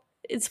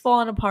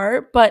fallen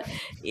apart, but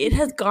it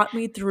has got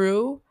me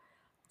through A lot.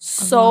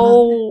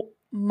 so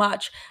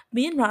much.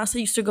 Me and Rasa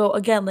used to go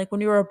again, like when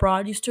we were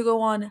abroad, used to go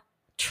on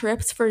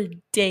trips for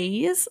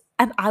days,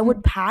 and I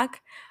would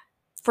pack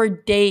for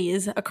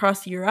days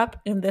across Europe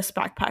in this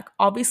backpack.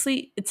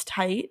 Obviously, it's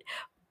tight,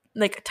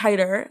 like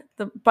tighter,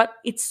 but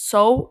it's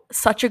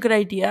such a good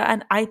idea,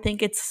 and I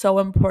think it's so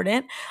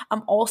important.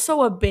 I'm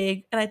also a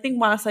big, and I think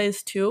Manasa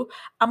is too.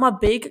 I'm a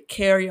big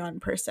carry-on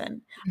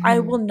person. I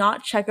will Mhm.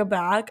 not check a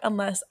bag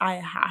unless I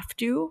have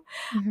to.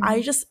 I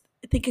Mhm. just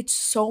think it's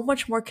so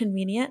much more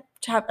convenient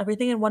to have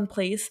everything in one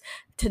place,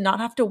 to not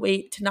have to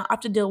wait, to not have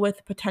to deal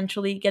with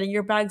potentially getting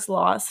your bags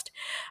lost.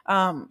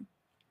 Um,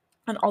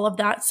 and all of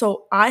that.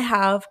 So I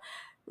have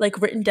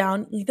like written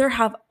down either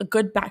have a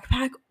good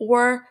backpack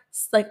or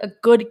like a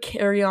good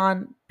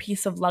carry-on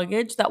piece of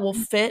luggage that will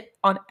fit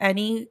on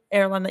any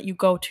airline that you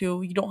go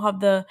to. You don't have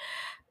the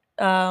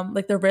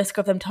like the risk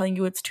of them telling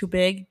you it's too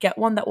big. Get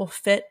one that will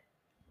fit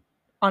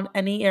on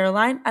any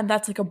airline and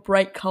that's like a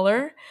bright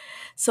color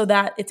so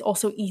that it's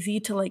also easy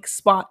to like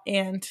spot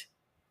and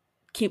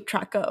keep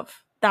track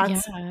of.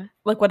 That's Yeah.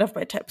 like one of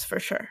my tips for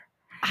sure.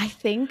 I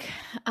think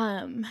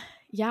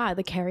yeah,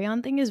 the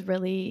carry-on thing is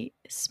really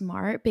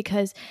smart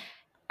because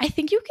I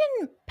think you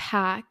can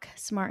pack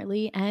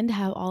smartly and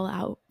have all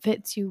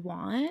outfits you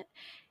want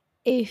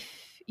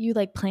if you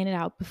like plan it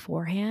out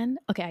beforehand.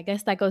 Okay, I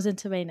guess that goes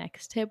into my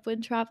next tip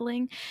when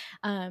traveling.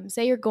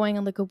 Say you're going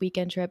on like a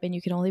weekend trip and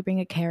you can only bring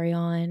a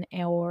carry-on,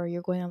 or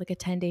you're going on like a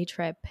 10-day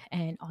trip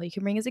and all you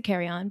can bring is a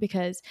carry-on.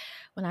 Because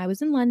when I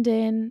was in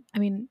London, I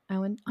mean, I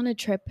went on a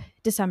trip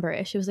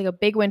December-ish. It was like a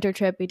big winter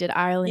trip. We did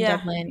Ireland, Yeah.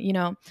 Dublin,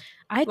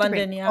 I had to bring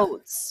London, yeah.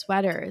 coats,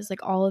 sweaters,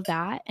 like all of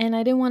that. And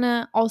I didn't want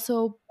to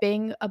also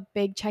bring a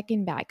big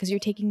check-in bag because you're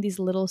taking these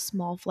little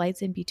small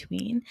flights in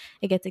between.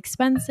 It gets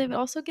expensive. It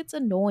also gets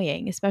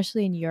annoying,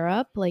 especially in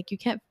Europe. Like you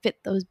can't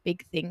fit those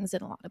big things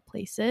in a lot of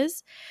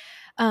places.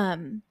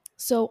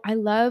 So I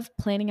love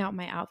planning out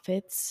my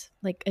outfits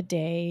like a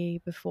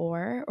day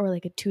before or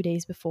like 2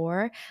 days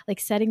before, like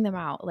setting them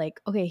out. Like,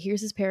 okay,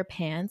 here's this pair of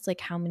pants. Like,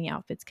 how many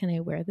outfits can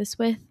I wear this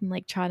with? And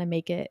like try to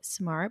make it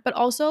smart. But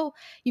also,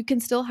 you can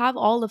still have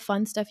all the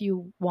fun stuff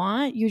you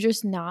want. You're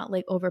just not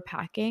like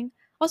overpacking.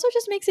 Also,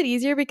 just makes it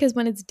easier because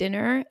when it's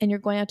dinner and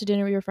you're going out to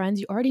dinner with your friends,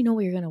 you already know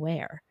what you're gonna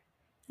wear.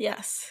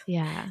 Yes.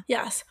 Yeah.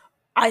 Yes.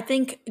 I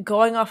think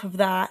going off of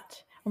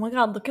that, oh my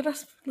God, look at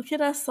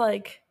us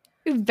like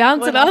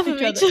Bounce it going off off of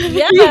each each other.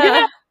 other.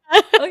 Yeah.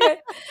 Okay.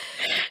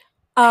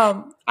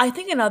 I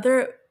think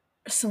another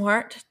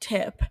smart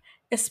tip,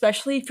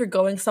 especially if you're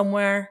going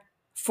somewhere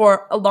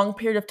for a long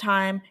period of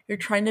time, you're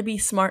trying to be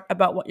smart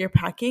about what you're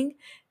packing,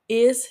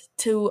 is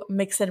to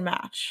mix and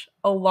match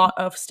a lot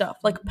of stuff.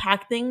 Like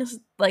pack things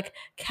like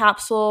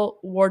capsule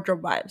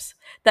wardrobe vibes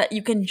that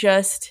you can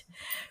just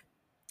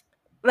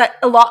that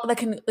a lot that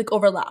can like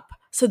overlap.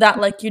 So that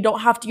like you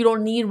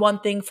don't need one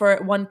thing for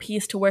one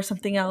piece to wear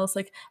something else.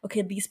 Like,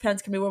 okay, these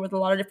pants can be worn with a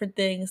lot of different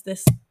things.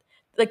 This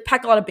like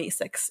pack a lot of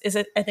basics is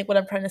it I think what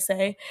I'm trying to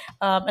say,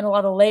 and a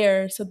lot of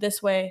layers, so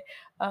this way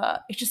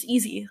it's just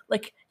easy,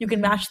 like you can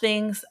Mhm. match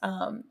things,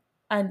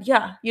 and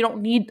yeah, you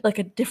don't need like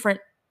a different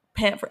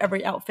pant for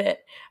every outfit,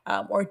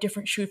 or a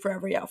different shoe for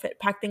every outfit.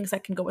 Pack things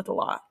that can go with a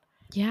lot.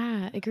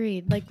 Yeah,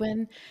 agreed. Like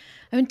when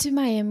I went to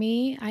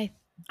Miami,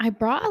 I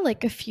brought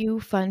like a few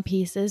fun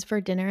pieces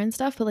for dinner and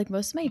stuff, but like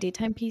most of my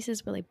daytime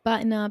pieces were like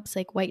button ups,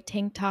 like white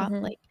tank top,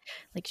 Hmm. like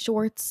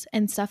shorts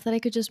and stuff that I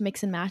could just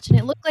mix and match. And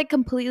it looked like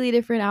completely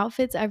different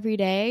outfits every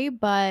day,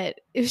 but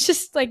it was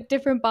just like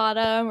different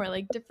bottom or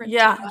like different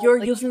top. Yeah, you're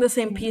Like using the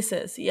same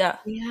pieces, yeah.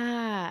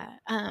 yeah.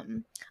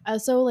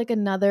 Also like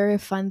another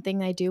fun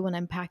thing I do when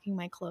I'm packing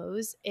my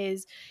clothes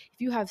is if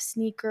you have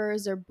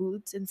sneakers or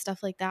boots and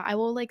stuff like that, I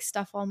will like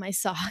stuff all my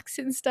socks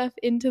and stuff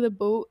into the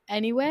boot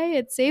anyway.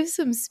 It saves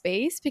some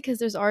space because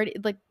there's already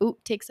like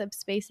boot takes up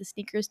space, the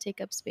sneakers take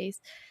up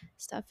space.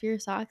 Stuff your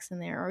socks in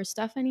there or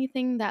stuff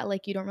anything that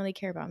like you don't really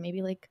care about.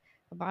 Maybe like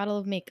a bottle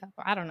of makeup.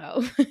 I don't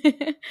know.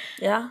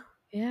 Yeah,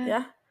 Yeah.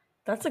 yeah,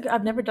 that's a good,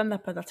 I've never done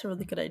that, but that's a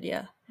really good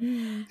idea.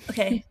 Mm.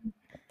 Okay,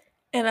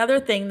 another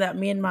thing that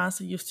me and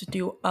Masa used to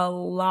do a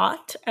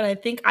lot, and I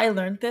think I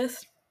learned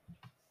this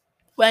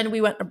when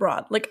we went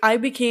abroad. Like I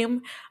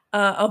became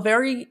a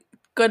very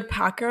good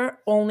packer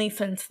only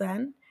since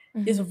then.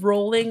 Is Mhm.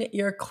 rolling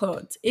your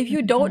clothes. If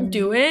you don't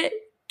do Mhm. it,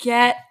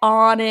 get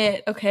on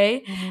it,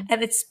 okay? Yeah.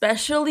 And it's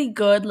especially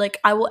good. Like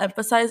I will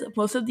emphasize,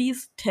 most of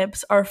these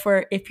tips are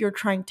for if you're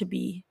trying to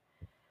be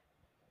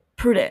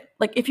prudent.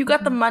 Like if you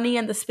got the Mhm. money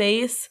and the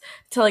space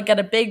to like get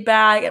a big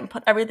bag and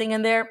put everything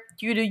in there,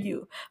 you do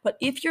you. But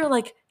if you're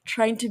like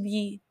trying to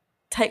be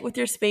tight with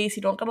your space,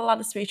 you don't got a lot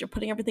of space, you're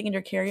putting everything in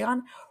your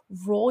carry-on,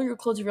 roll your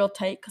clothes real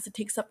tight because it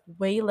takes up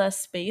way less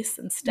space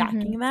than Mhm.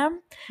 stacking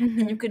them,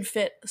 and you Mhm. can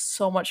fit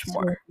so much So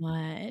more.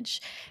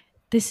 much.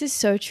 This is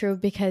so true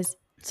because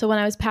so when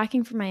I was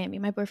packing for Miami,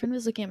 my boyfriend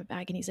was looking at my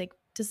bag and he's like,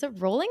 "Does the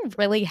rolling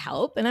really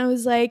help?" And I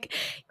was like,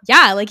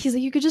 "Yeah." Like he's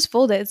like, "You could just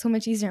fold it. It's so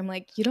much easier." I'm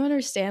like, "You don't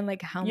understand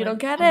like how You much." don't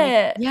get I'm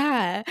like, it.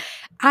 "Yeah."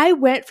 I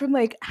went from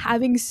like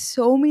having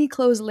so many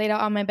clothes laid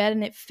out on my bed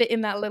and it fit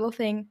in that little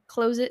thing.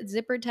 Close it,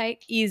 zipper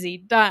tight, easy,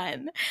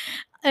 done.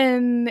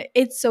 And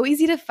it's so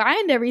easy to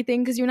find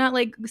everything because you're not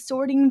like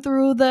sorting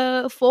through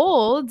the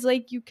folds.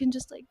 Like you can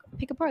just like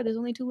pick apart. There's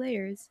only two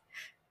layers.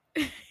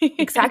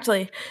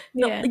 Exactly.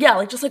 No, Yeah. yeah,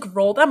 like just like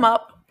roll them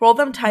up, roll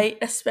them tight,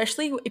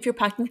 especially if you're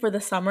packing for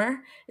the summer.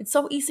 It's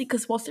so easy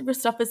because most of your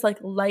stuff is like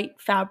light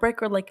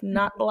fabric or like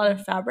not a lot of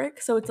Mhm. fabric.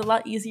 So it's a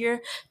lot easier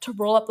to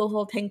roll up those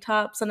little tank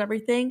tops and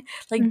everything.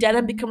 Like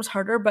denim Mhm. becomes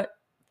harder, but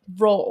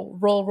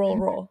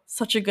roll.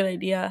 Such a good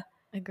idea.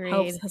 Helps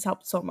Agreed. has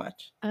helped so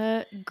much.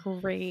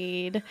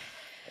 Agreed.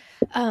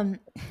 Um,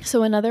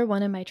 so another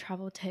one of my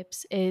travel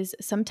tips is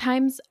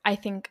sometimes I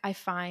think I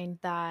find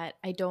that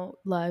I don't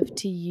love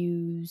to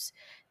use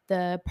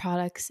the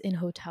products in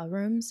hotel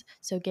rooms.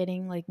 So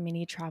getting like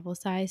mini travel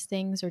size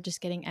things or just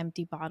getting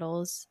empty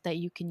bottles that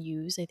you can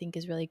use, I think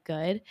is really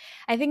good.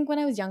 I think when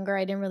I was younger,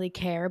 I didn't really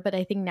care, but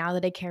I think now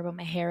that I care about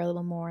my hair a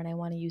little more and I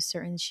want to use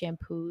certain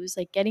shampoos,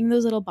 like getting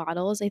those little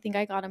bottles, I think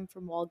I got them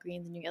from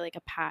Walgreens and you get like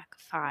a pack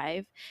of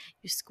 5.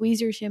 You squeeze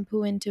your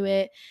shampoo into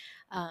it.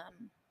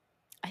 Um,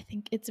 I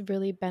think it's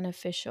really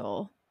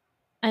beneficial.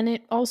 And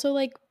it also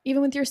like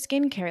even with your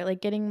skincare,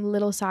 like getting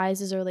little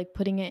sizes or like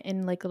putting it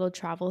in like little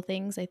travel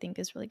things, I think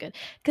is really good.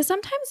 Because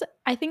sometimes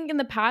I think in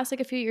the past,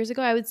 like a few years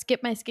ago, I would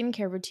skip my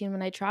skincare routine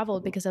when I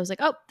traveled because I was like,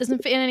 oh,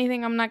 doesn't fit in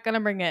anything. I'm not gonna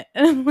bring it.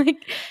 And I'm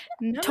like,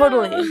 no.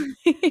 Totally.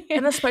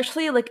 And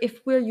especially like if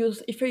you're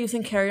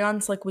using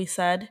carry-ons like we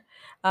said,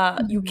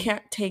 you Mhm,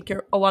 can't take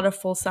your a lot of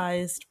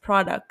full-sized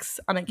products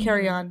on a mhm,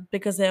 carry-on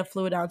because they have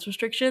fluid ounce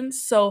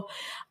restrictions. So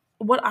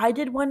what I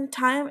did one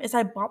time is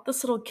I bought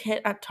this little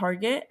kit at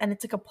Target, and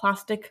it's like a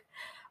plastic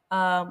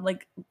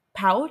like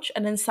pouch,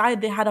 and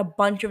inside they had a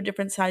bunch of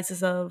different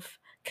sizes of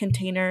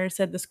containers.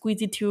 They had the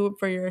squeezy tube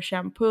for your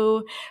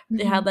shampoo.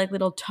 They Mm-hmm. had like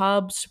little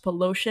tubs to put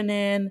lotion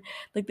in.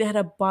 Like they had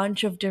a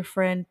bunch of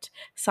different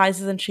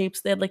sizes and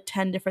shapes. They had like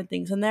 10 different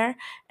things in there.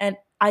 And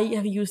I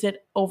have used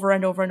it over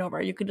and over and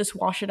over. You can just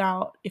wash it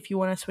out if you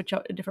want to switch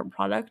out a different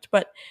product,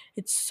 but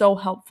it's so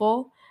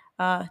helpful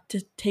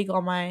to take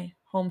all my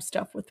home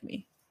stuff with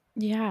me.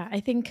 Yeah, I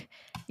think,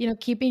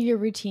 keeping your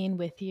routine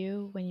with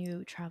you when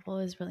you travel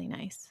is really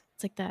nice.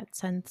 It's like that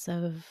sense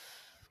of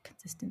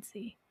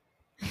consistency.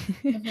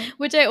 Mhm.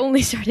 Which I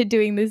only started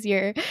doing this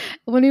year.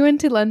 When we went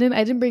to London,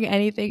 I didn't bring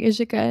anything,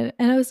 Ishika,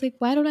 and I was like,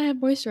 "Why don't I have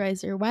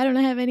moisturizer? Why don't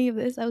I have any of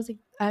this?" I was like,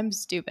 "I'm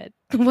stupid.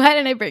 Why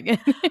didn't I bring it?"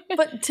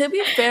 But to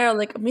be fair,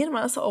 like me and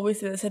Melissa always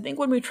do this. I think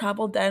when we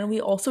traveled then,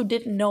 we also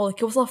didn't know.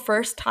 Like it was the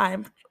first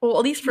time, well,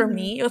 at least for Mhm,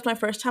 me, it was my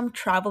first time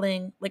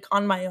traveling like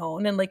on my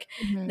own and like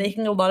mhm,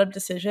 making a lot of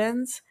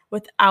decisions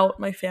without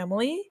my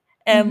family.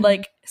 And mhm.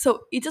 like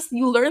so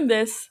you learn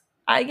this,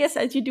 I guess,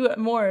 as you do it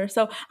more.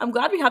 So I'm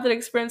glad we have that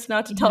experience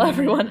now to tell Yeah.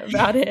 everyone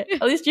about it.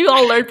 At least you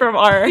all learned from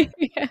our Yeah.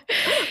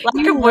 lack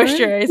of You learn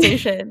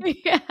moisturization.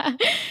 yeah.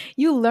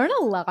 You learn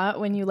a lot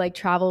when you, like,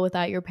 travel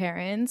without your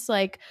parents,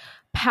 like,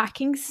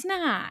 packing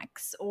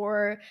snacks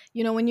or,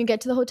 when you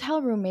get to the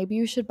hotel room, maybe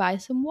you should buy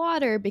some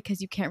water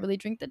because you can't really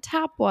drink the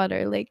tap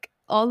water, like,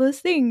 all those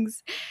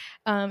things.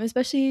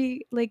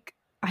 Especially, like,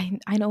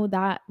 I know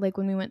that, like,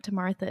 when we went to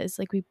Martha's,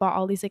 like, we bought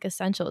all these, like,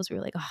 essentials. We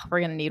were like, "Oh,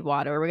 we're gonna need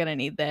water. We're gonna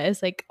need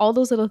this." Like, all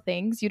those little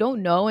things, you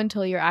don't know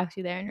until you're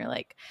actually there and you're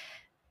like,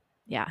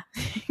 "Yeah."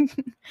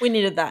 We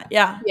needed that.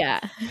 Yeah. Yeah.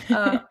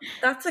 Uh,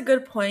 that's a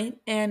good point.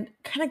 And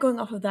kind of going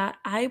off of that,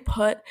 I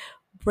put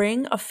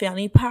bring a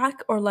fanny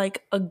pack or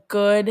like a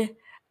good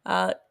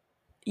uh,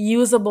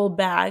 usable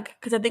bag,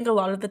 because I think a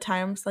lot of the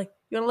times like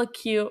you want to look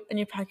cute and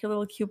you pack your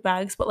little cute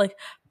bags, but like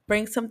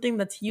bring something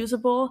that's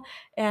usable,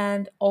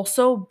 and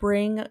also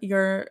bring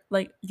your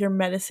like your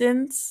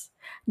medicines,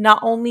 not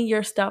only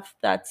your stuff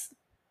that's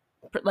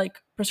like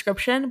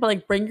prescription, but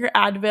like bring your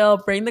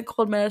Advil, bring the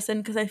cold medicine,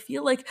 because I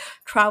feel like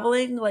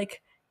traveling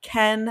like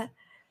can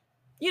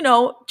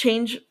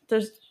change.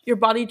 There's your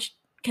body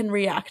can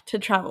react to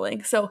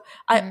traveling. So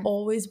I Mhm.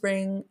 always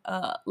bring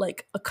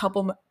like a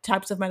couple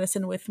types of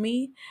medicine with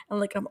me, and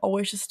like I'm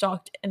always just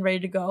stocked and ready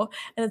to go.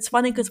 And it's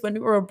funny because when we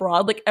were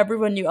abroad, like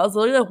everyone knew I was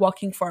literally a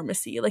walking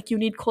pharmacy. Like you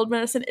need cold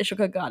medicine,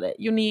 Ishika got it.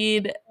 You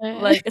need Yeah.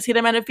 like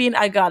acetaminophen,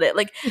 I got it.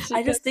 Like I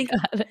Jessica's just think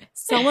got it.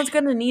 someone's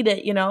gonna need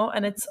it,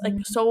 and it's like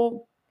Mhm.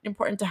 so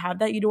important to have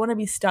that. You don't want to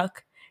be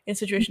stuck in a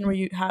situation Mhm. where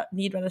you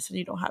need medicine,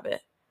 you don't have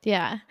it.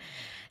 Yeah.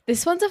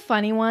 This one's a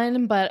funny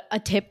one, but a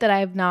tip that I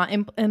have not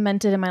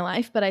implemented in my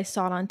life, but I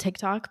saw it on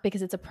TikTok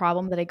because it's a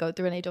problem that I go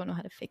through and I don't know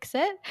how to fix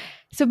it.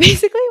 So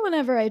basically,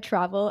 whenever I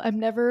travel, I'm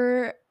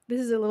never,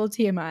 this is a little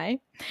TMI.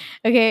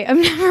 Okay.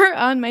 I'm never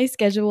on my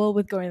schedule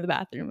with going to the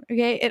bathroom.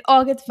 Okay. It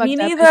all gets Me fucked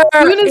up as neither.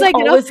 soon as It I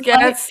get off always the flight.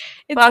 gets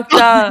It's fucked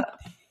up.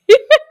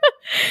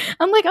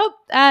 I'm like, oh,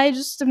 I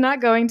just am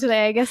not going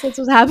today. I guess that's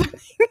what's happening.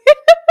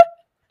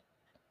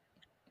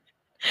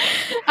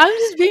 I'm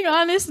just being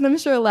honest, and I'm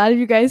sure a lot of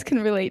you guys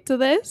can relate to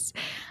this.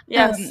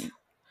 Yes. Um,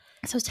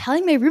 so I was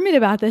telling my roommate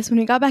about this when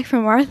we got back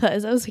from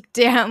Martha's. I was like,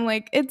 damn,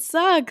 like it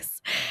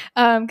sucks.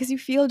 Because you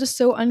feel just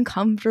so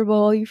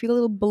uncomfortable. You feel a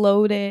little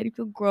bloated. You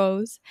feel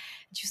gross.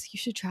 And she was like, you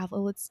should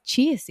travel with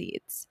chia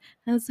seeds.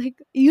 And I was like,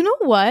 you know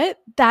what?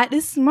 That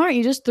is smart.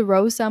 You just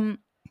throw some,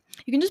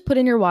 you can just put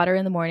in your water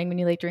in the morning when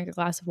you like drink a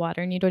glass of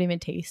water and you don't even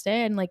taste it.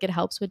 And like it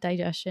helps with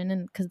digestion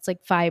and because it's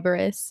like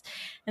fibrous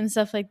and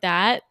stuff like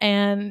that.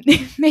 And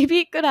maybe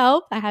it could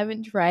help. I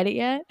haven't tried it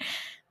yet.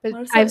 But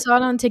I've Marissa, saw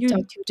it on TikTok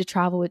you too to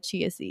travel with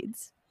chia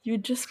seeds. you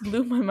just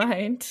blew my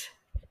mind.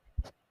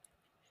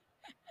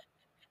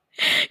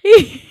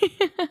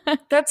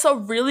 That's a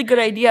really good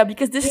idea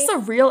because this is a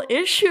real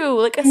issue.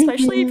 Like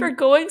especially if Mhm. you're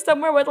going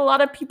somewhere with a lot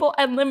of people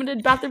and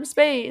limited bathroom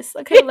space.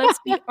 Okay, let's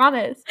be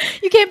honest.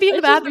 You can't be in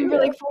the Let's just be bathroom for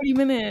real. like 40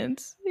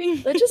 minutes.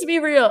 Let's just be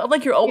real.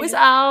 Like you're always Yeah.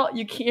 out.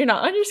 You're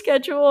not on your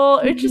schedule.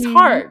 It's just Mhm.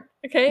 hard.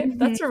 Okay, Mhm.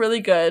 that's a really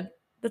good.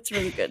 That's a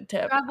really good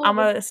tip. Travel I'm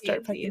with gonna chia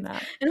start picking seeds.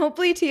 that. And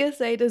hopefully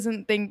TSA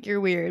doesn't think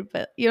you're weird,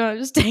 but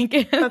just take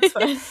it. That's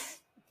fine.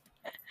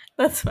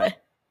 That's fine.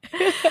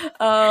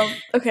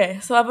 Okay,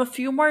 so I have a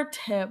few more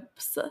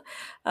tips.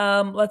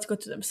 Let's go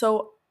to them.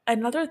 So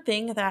another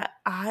thing that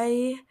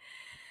I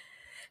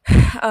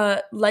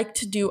like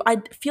to do,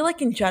 I feel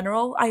like in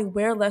general, I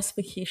wear less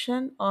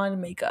vacation on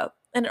makeup.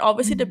 And it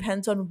obviously Mhm.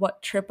 depends on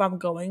what trip I'm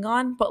going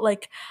on, but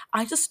like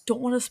I just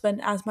don't want to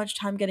spend as much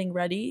time getting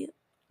ready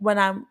when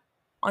I'm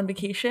on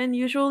vacation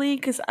usually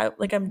because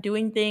I'm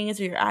doing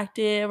things or you're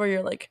active or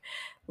you're like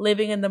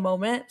living in the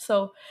moment.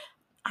 So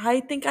I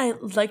think I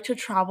like to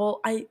travel.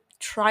 I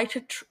try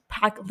to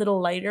pack a little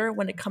lighter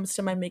when it comes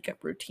to my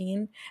makeup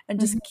routine and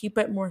Mhm. just keep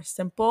it more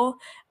simple.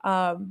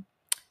 Um,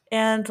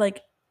 and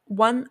like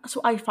so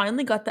I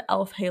finally got the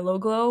Elf Halo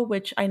Glow,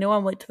 which I know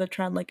I'm late to the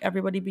trend. Like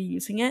everybody be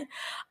using it.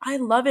 I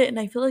love it, and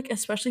I feel like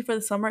especially for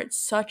the summer, it's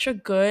such a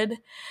good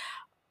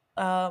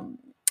um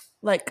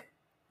like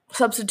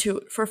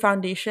substitute for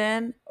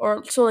foundation,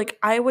 or so like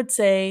I would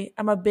say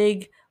I'm a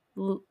big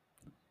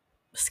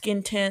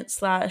skin tint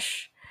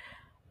slash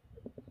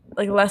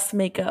like less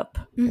makeup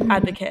Mhm.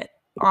 advocate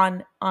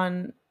on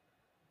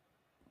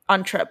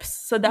trips.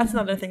 So that's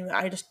another Mhm. thing that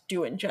I just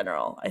do in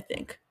general, I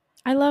think.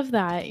 I love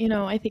that.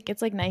 I think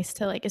it's like nice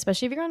to like,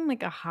 especially if you're on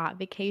like a hot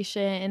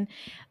vacation,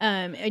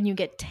 and you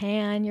get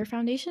tan, your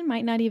foundation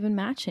might not even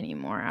match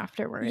anymore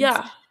afterwards.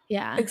 Yeah,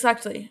 Yeah.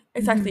 exactly.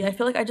 Exactly. I Mhm.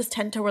 feel like I just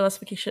tend to wear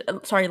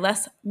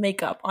less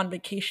makeup on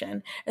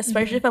vacation,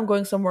 especially Mhm. if I'm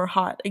going somewhere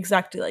hot.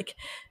 Exactly. Like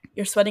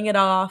you're sweating it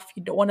off.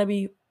 You don't want to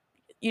be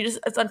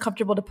it's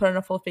uncomfortable to put on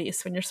a full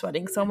face when you're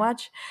sweating so Yeah.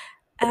 much.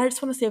 And I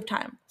just want to save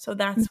time. So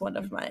that's one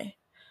of Mhm. my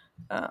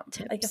I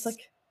guess Tips.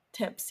 like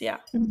tips, yeah.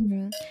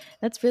 Mhm.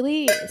 That's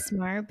really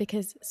smart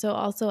because so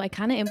also I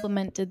kind of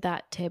implemented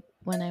that tip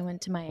when I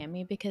went to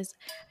Miami because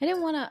I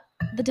didn't want to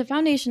the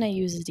foundation I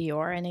use is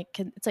Dior and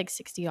it's like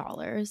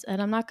 $60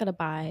 and I'm not going to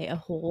buy a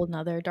whole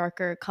nother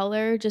darker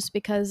color just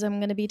because I'm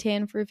going to be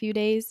tan for a few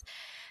days.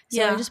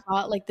 So I Yeah. just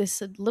bought like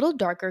this little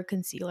darker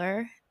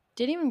concealer.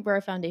 Didn't even wear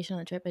a foundation on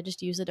the trip. I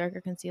just used a darker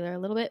concealer a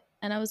little bit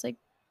and I was like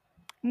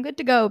I'm good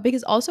to go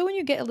because also when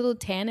you get a little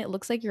tan, it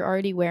looks like you're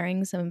already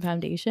wearing some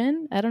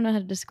foundation. I don't know how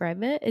to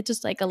describe it. It's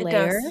just like a It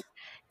layer. does.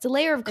 It's a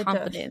layer of It does.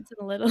 confidence and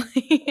a little,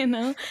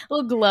 a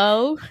little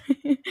glow.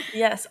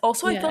 Yes.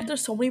 Also, I feel Yeah. like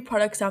there's so many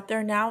products out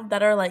there now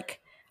that are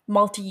like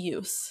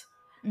multi-use.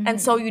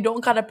 And so Hmm. you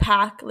don't gotta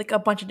pack like a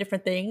bunch of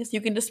different things.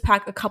 You can just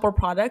pack a couple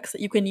products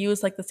that you can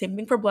use like the same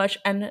thing for blush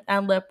and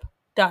lip,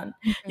 done.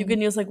 You Hmm.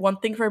 can use like one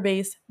thing for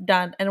base,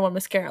 done, and one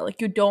mascara.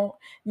 Like you don't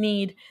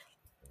need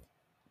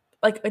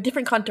like a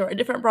different contour, a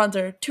different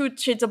bronzer, two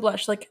shades of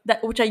blush, like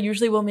that, which I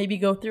usually will maybe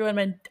go through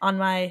on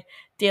my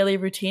daily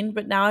routine.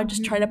 But now I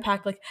just try to Hmm.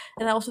 pack like,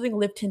 and I also think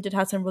Lip Tinted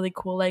has some really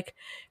cool like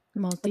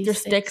Multi their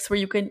sticks. sticks where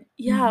you can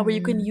where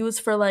you can Hmm. use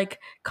for like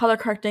color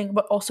correcting,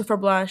 but also for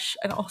blush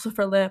and also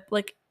for lip,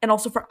 like and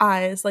also for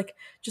eyes, like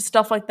just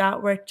stuff like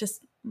that where it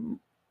just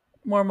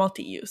more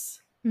multi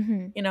use,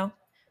 Hmm. you know.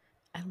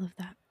 I love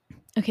that.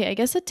 Okay, I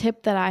guess a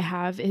tip that I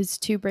have is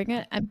to bring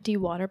an empty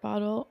water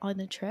bottle on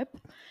a trip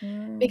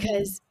Mm,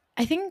 because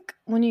I think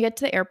when you get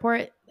to the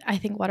airport, I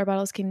think water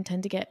bottles can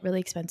tend to get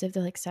really expensive.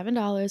 They're like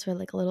 $7 for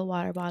like a little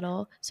water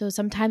bottle. So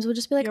sometimes we'll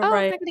just be like, you're "Oh, I'm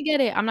right. not gonna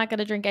get it. I'm not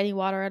gonna drink any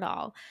water at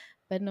all."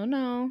 But no,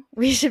 no,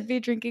 we should be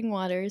drinking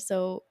water.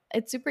 So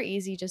it's super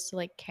easy just to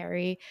like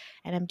carry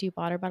an empty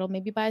water bottle.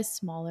 Maybe buy a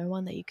smaller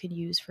one that you can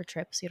use for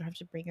trips. So you don't have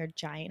to bring your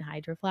giant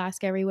hydro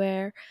flask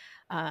everywhere.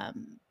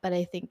 But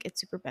I think it's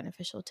super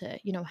beneficial to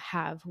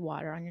have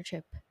water on your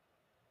trip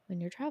when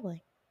you're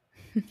traveling.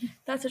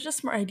 That's such a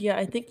smart idea.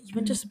 I think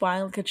even just Mhm.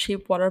 buying like a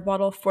cheap water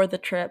bottle for the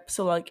trip,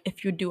 so like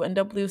if you do end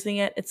up losing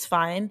it, it's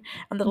fine,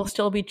 and that'll Mhm.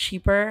 still be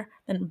cheaper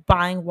than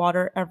buying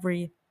water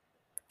every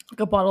like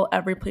a bottle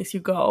every place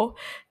you go,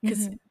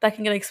 because Mhm. that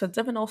can get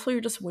expensive, and also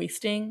you're just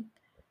wasting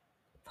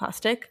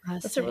plastic.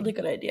 That's a really Plastic.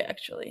 good idea,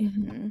 actually.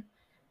 Mhm.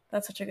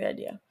 That's such a good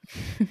idea.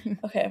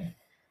 Okay,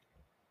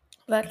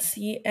 let's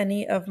see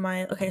any of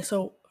my.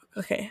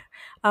 Okay,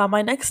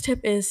 my next tip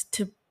is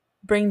to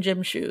bring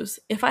gym shoes.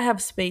 If I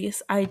have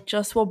space, I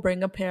just will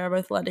bring a pair of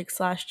athletic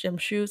slash gym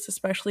shoes,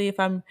 especially if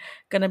I'm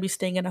gonna be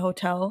staying in a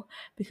hotel,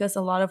 because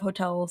a lot of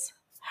hotels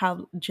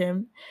have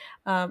gym,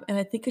 and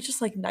I think it's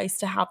just like nice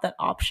to have that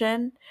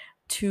option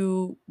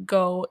to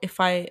go if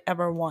I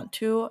ever want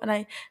to. And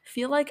I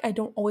feel like I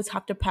don't always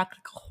have to pack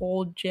like a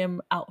whole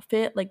gym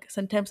outfit. Like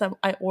sometimes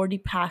I already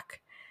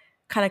pack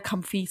kind of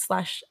comfy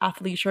slash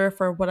athleisure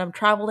for what I'm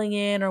traveling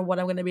in or what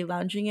I'm going to be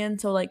lounging in.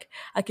 So like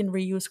I can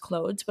reuse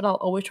clothes, but I'll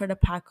always try to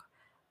pack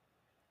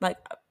like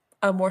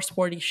a more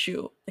sporty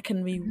shoe that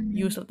can be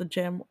used Mhm. at the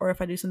gym or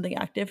if I do something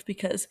active,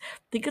 because I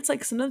think it's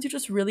like sometimes you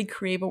just really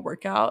crave a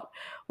workout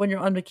when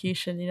you're on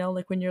vacation,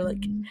 like when you're like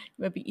Mhm. you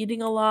might be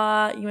eating a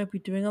lot, you might be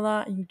doing a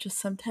lot, and you just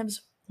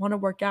sometimes want to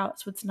work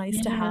out. So it's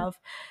nice to Yeah, have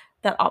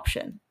that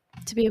option.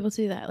 to be able to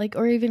do that, like,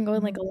 or even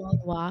going like Mhm. a long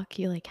walk,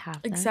 you like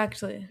have that.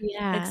 Exactly.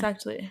 Yeah,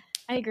 Exactly.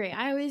 I agree.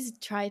 I always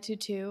try to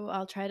too.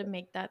 I'll try to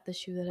make that the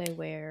shoe that I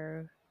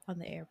wear on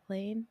the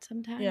airplane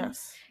sometimes.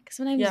 Yes. Because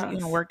sometimes,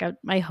 Yes. workout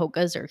my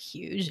Hokas are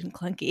huge and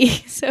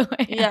clunky, so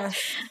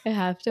Yes. I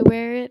have to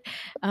wear it.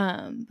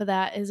 But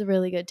that is a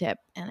really good tip,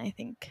 and I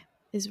think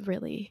is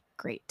really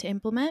great to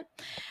implement.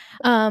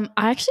 I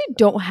actually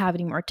don't have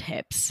any more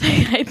tips.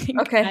 I think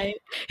Okay. I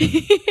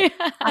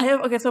I yeah.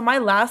 have okay. So my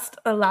last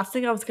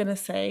thing I was gonna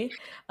say,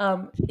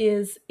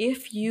 is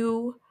if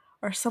you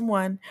are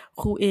someone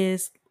who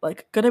is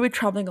like gonna be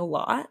traveling a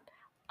lot,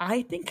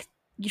 I think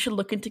you should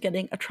look into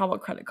getting a travel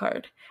credit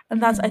card,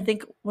 and that's I Mhm.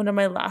 think one of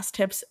my last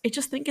tips. I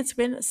just think it's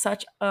been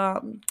such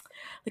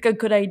like a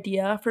good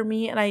idea for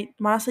me. And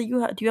Manasa,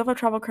 do you have a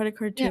travel credit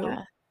card too?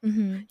 Yeah.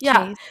 Mhm.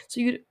 Yeah. Chase.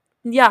 So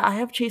yeah, I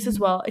have Chase as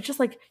Mhm. well. It's just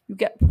like you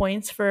get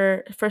points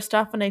for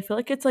stuff, and I feel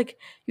like it's like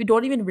you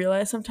don't even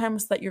realize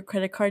sometimes that your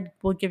credit card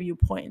will give you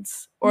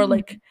points, or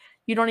like Mhm.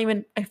 you don't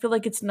even. I feel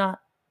like it's not.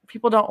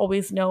 People don't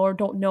always know or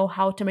don't know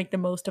how to make the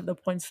most of the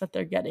points that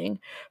they're getting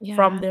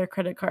from Yeah. their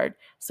credit card.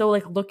 So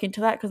like look into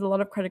that, because a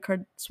lot of credit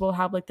cards will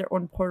have like their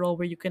own portal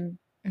where you can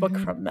book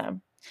Mhm. from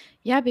them.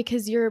 Yeah,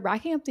 because you're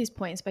racking up these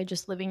points by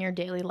just living your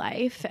daily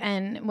life.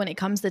 And when it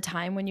comes the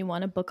time when you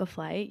want to book a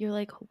flight, you're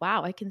like,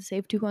 wow, I can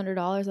save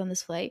 $200 on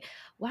this flight.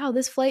 Wow,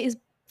 this flight is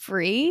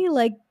free.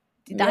 Like,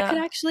 that could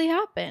Yeah, actually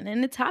happen.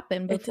 And it's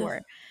happened it does.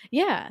 before.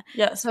 Yeah.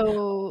 Yes.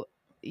 So,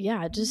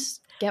 yeah,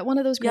 just get one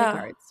of those credit Yeah.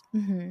 cards.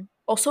 Mm-hmm.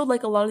 Also,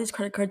 like a lot of these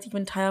credit cards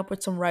even tie up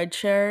with some ride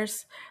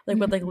shares, like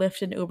with like Mm-hmm.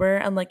 Lyft and Uber.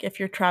 And like if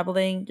you're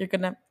traveling, you're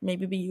gonna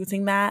maybe be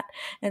using that.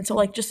 And so Mm-hmm.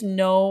 like just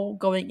know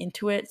going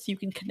into it so you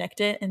can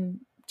connect it and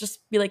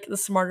just be like the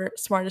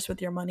smartest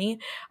with your money.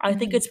 I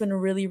think Mm-hmm. it's been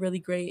really, really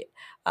great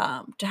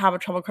to have a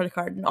travel credit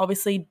card. And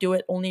obviously do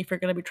it only if you're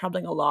gonna be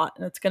traveling a lot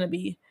and it's gonna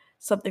be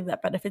something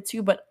that benefits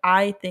you. But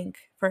I think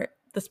for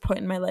this point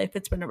in my life,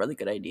 it's been a really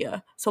good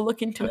idea. So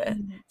look into it.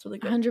 It's really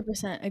good.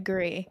 100%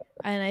 agree.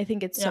 And I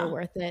think it's so Yeah.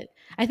 worth it.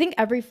 I think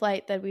every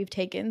flight that we've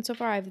taken so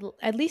far,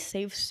 at least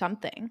saved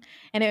something.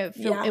 And if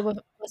Yeah. it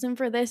wasn't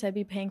for this, I'd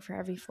be paying for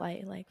every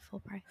flight like full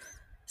price.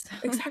 So,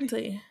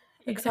 Exactly.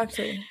 yeah.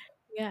 Exactly.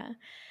 Yeah.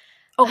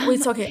 Oh,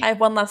 wait, so okay, I Okay. have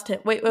one last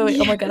tip. Wait.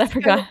 Oh my god, I Yes, go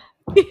forgot.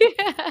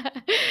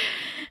 ahead.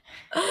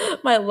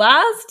 My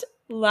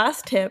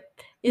last tip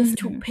is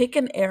to Mhm. pick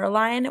an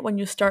airline when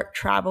you start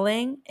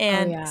traveling Oh,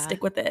 and yeah.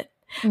 stick with it.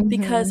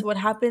 Because Mhm. what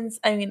happens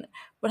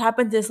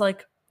is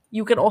like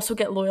you can also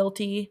get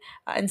loyalty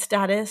and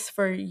status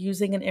for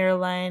using an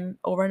airline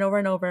over and over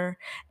and over.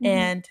 Mhm.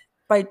 And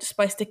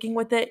by sticking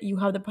with it, you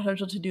have the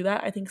potential to do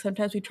that. I think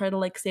sometimes we try to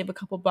like save a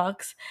couple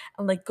bucks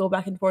and like go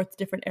back and forth to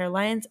different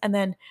airlines, and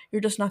then you're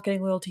just not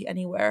getting loyalty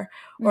anywhere.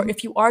 Or Mhm.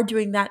 if you are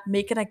doing that,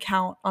 make an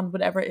account on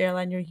whatever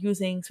airline you're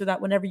using so that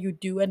whenever you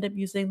do end up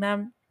using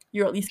them,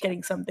 you're at You least get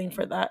getting something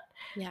for something. that,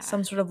 Yeah.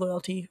 some sort of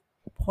loyalty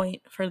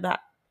point for that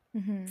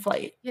Mhm.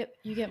 flight. Yep,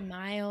 you get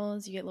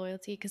miles, you get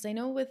loyalty. Because I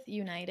know with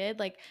United,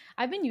 like,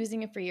 I've been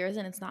using it for years,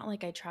 and it's not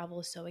like I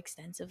travel so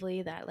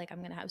extensively that, like,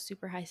 I'm gonna have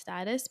super high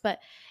status, but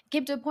it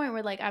came to a point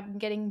where, like, I'm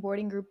getting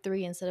boarding group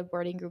 3 instead of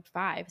boarding group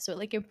 5, so it,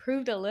 like,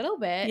 improved a little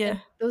bit, and Yeah,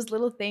 those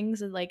little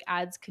things, it, like,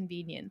 adds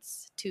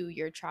convenience to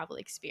your travel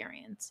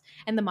experience,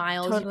 and the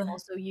miles you can totally.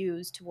 also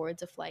use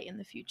towards a flight in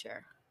the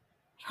future.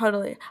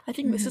 Totally. I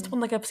think this is Mhm. one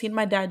like I've seen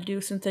my dad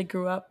do since I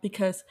grew up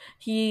because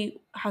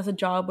he has a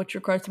job which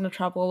requires him to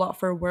travel a lot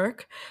for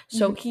work.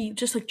 So Mhm. he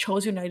just like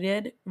chose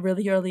United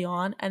really early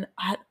on and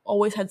had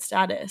always had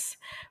status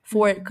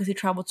for it Mhm. because he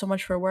traveled so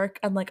much for work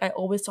and like I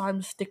always saw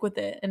him stick with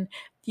it and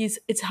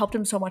it's helped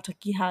him so much.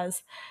 Like he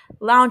has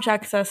lounge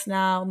access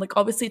now and like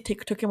obviously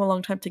took him a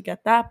long time to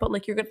get that, but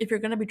like if you're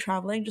gonna be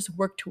traveling, just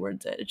work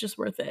towards it. It's just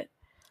worth it.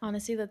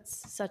 Honestly,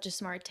 that's such a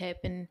smart tip,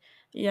 and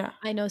Yeah.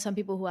 I know some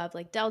people who have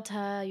like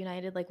Delta,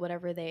 United, like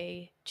whatever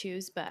they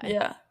choose, but I think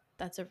Yeah.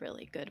 that's a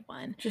really good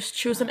one. Just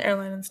choose an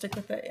airline and stick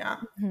with it. Yeah.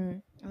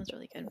 That was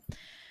really good.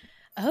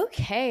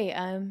 Okay,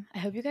 I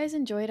hope you guys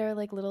enjoyed our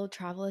like little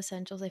travel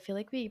essentials. I feel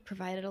like we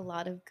provided a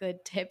lot of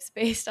good tips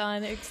based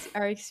on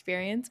our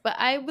experience, but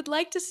I would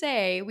like to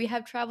say we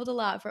have traveled a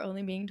lot for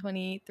only being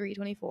 23,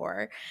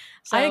 24.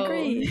 I So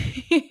agree.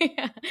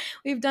 yeah,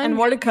 we've done And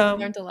more good, to we've come.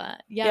 learned a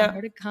lot. Yeah, Yeah.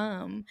 more to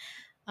come.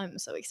 I'm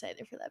so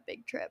excited for that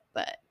big trip,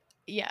 but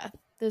yeah,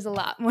 there's a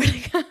lot more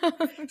to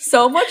come.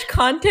 So much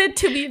content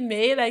to be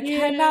made. I Yeah.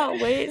 cannot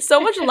wait. So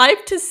much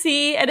life to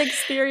see and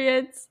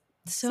experience.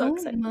 So So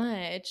excited.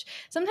 much.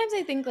 Sometimes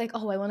I think like,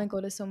 oh, I want to go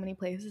to so many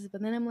places,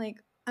 but then I'm like,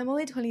 I'm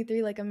only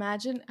 23. Like,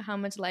 imagine how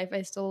much life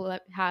I still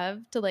have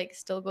to like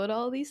still go to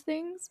all these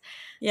things. So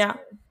Yeah,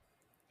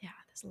 yeah,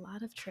 there's a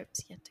lot of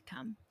trips yet to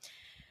come.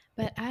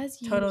 But as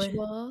totally.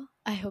 usual,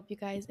 I hope you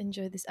guys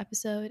enjoyed this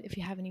episode. If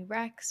you have any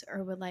recs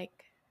or would like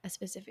a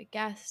specific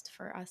guest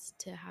for us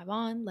to have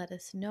on, let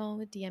us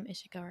know. DM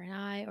Ishikawa and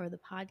I or the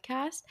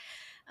podcast.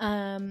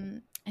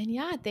 And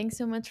yeah, thanks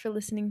so much for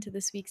listening to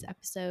this week's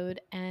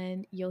episode,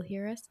 and you'll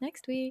hear us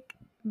next week.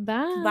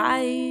 Bye.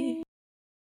 Bye.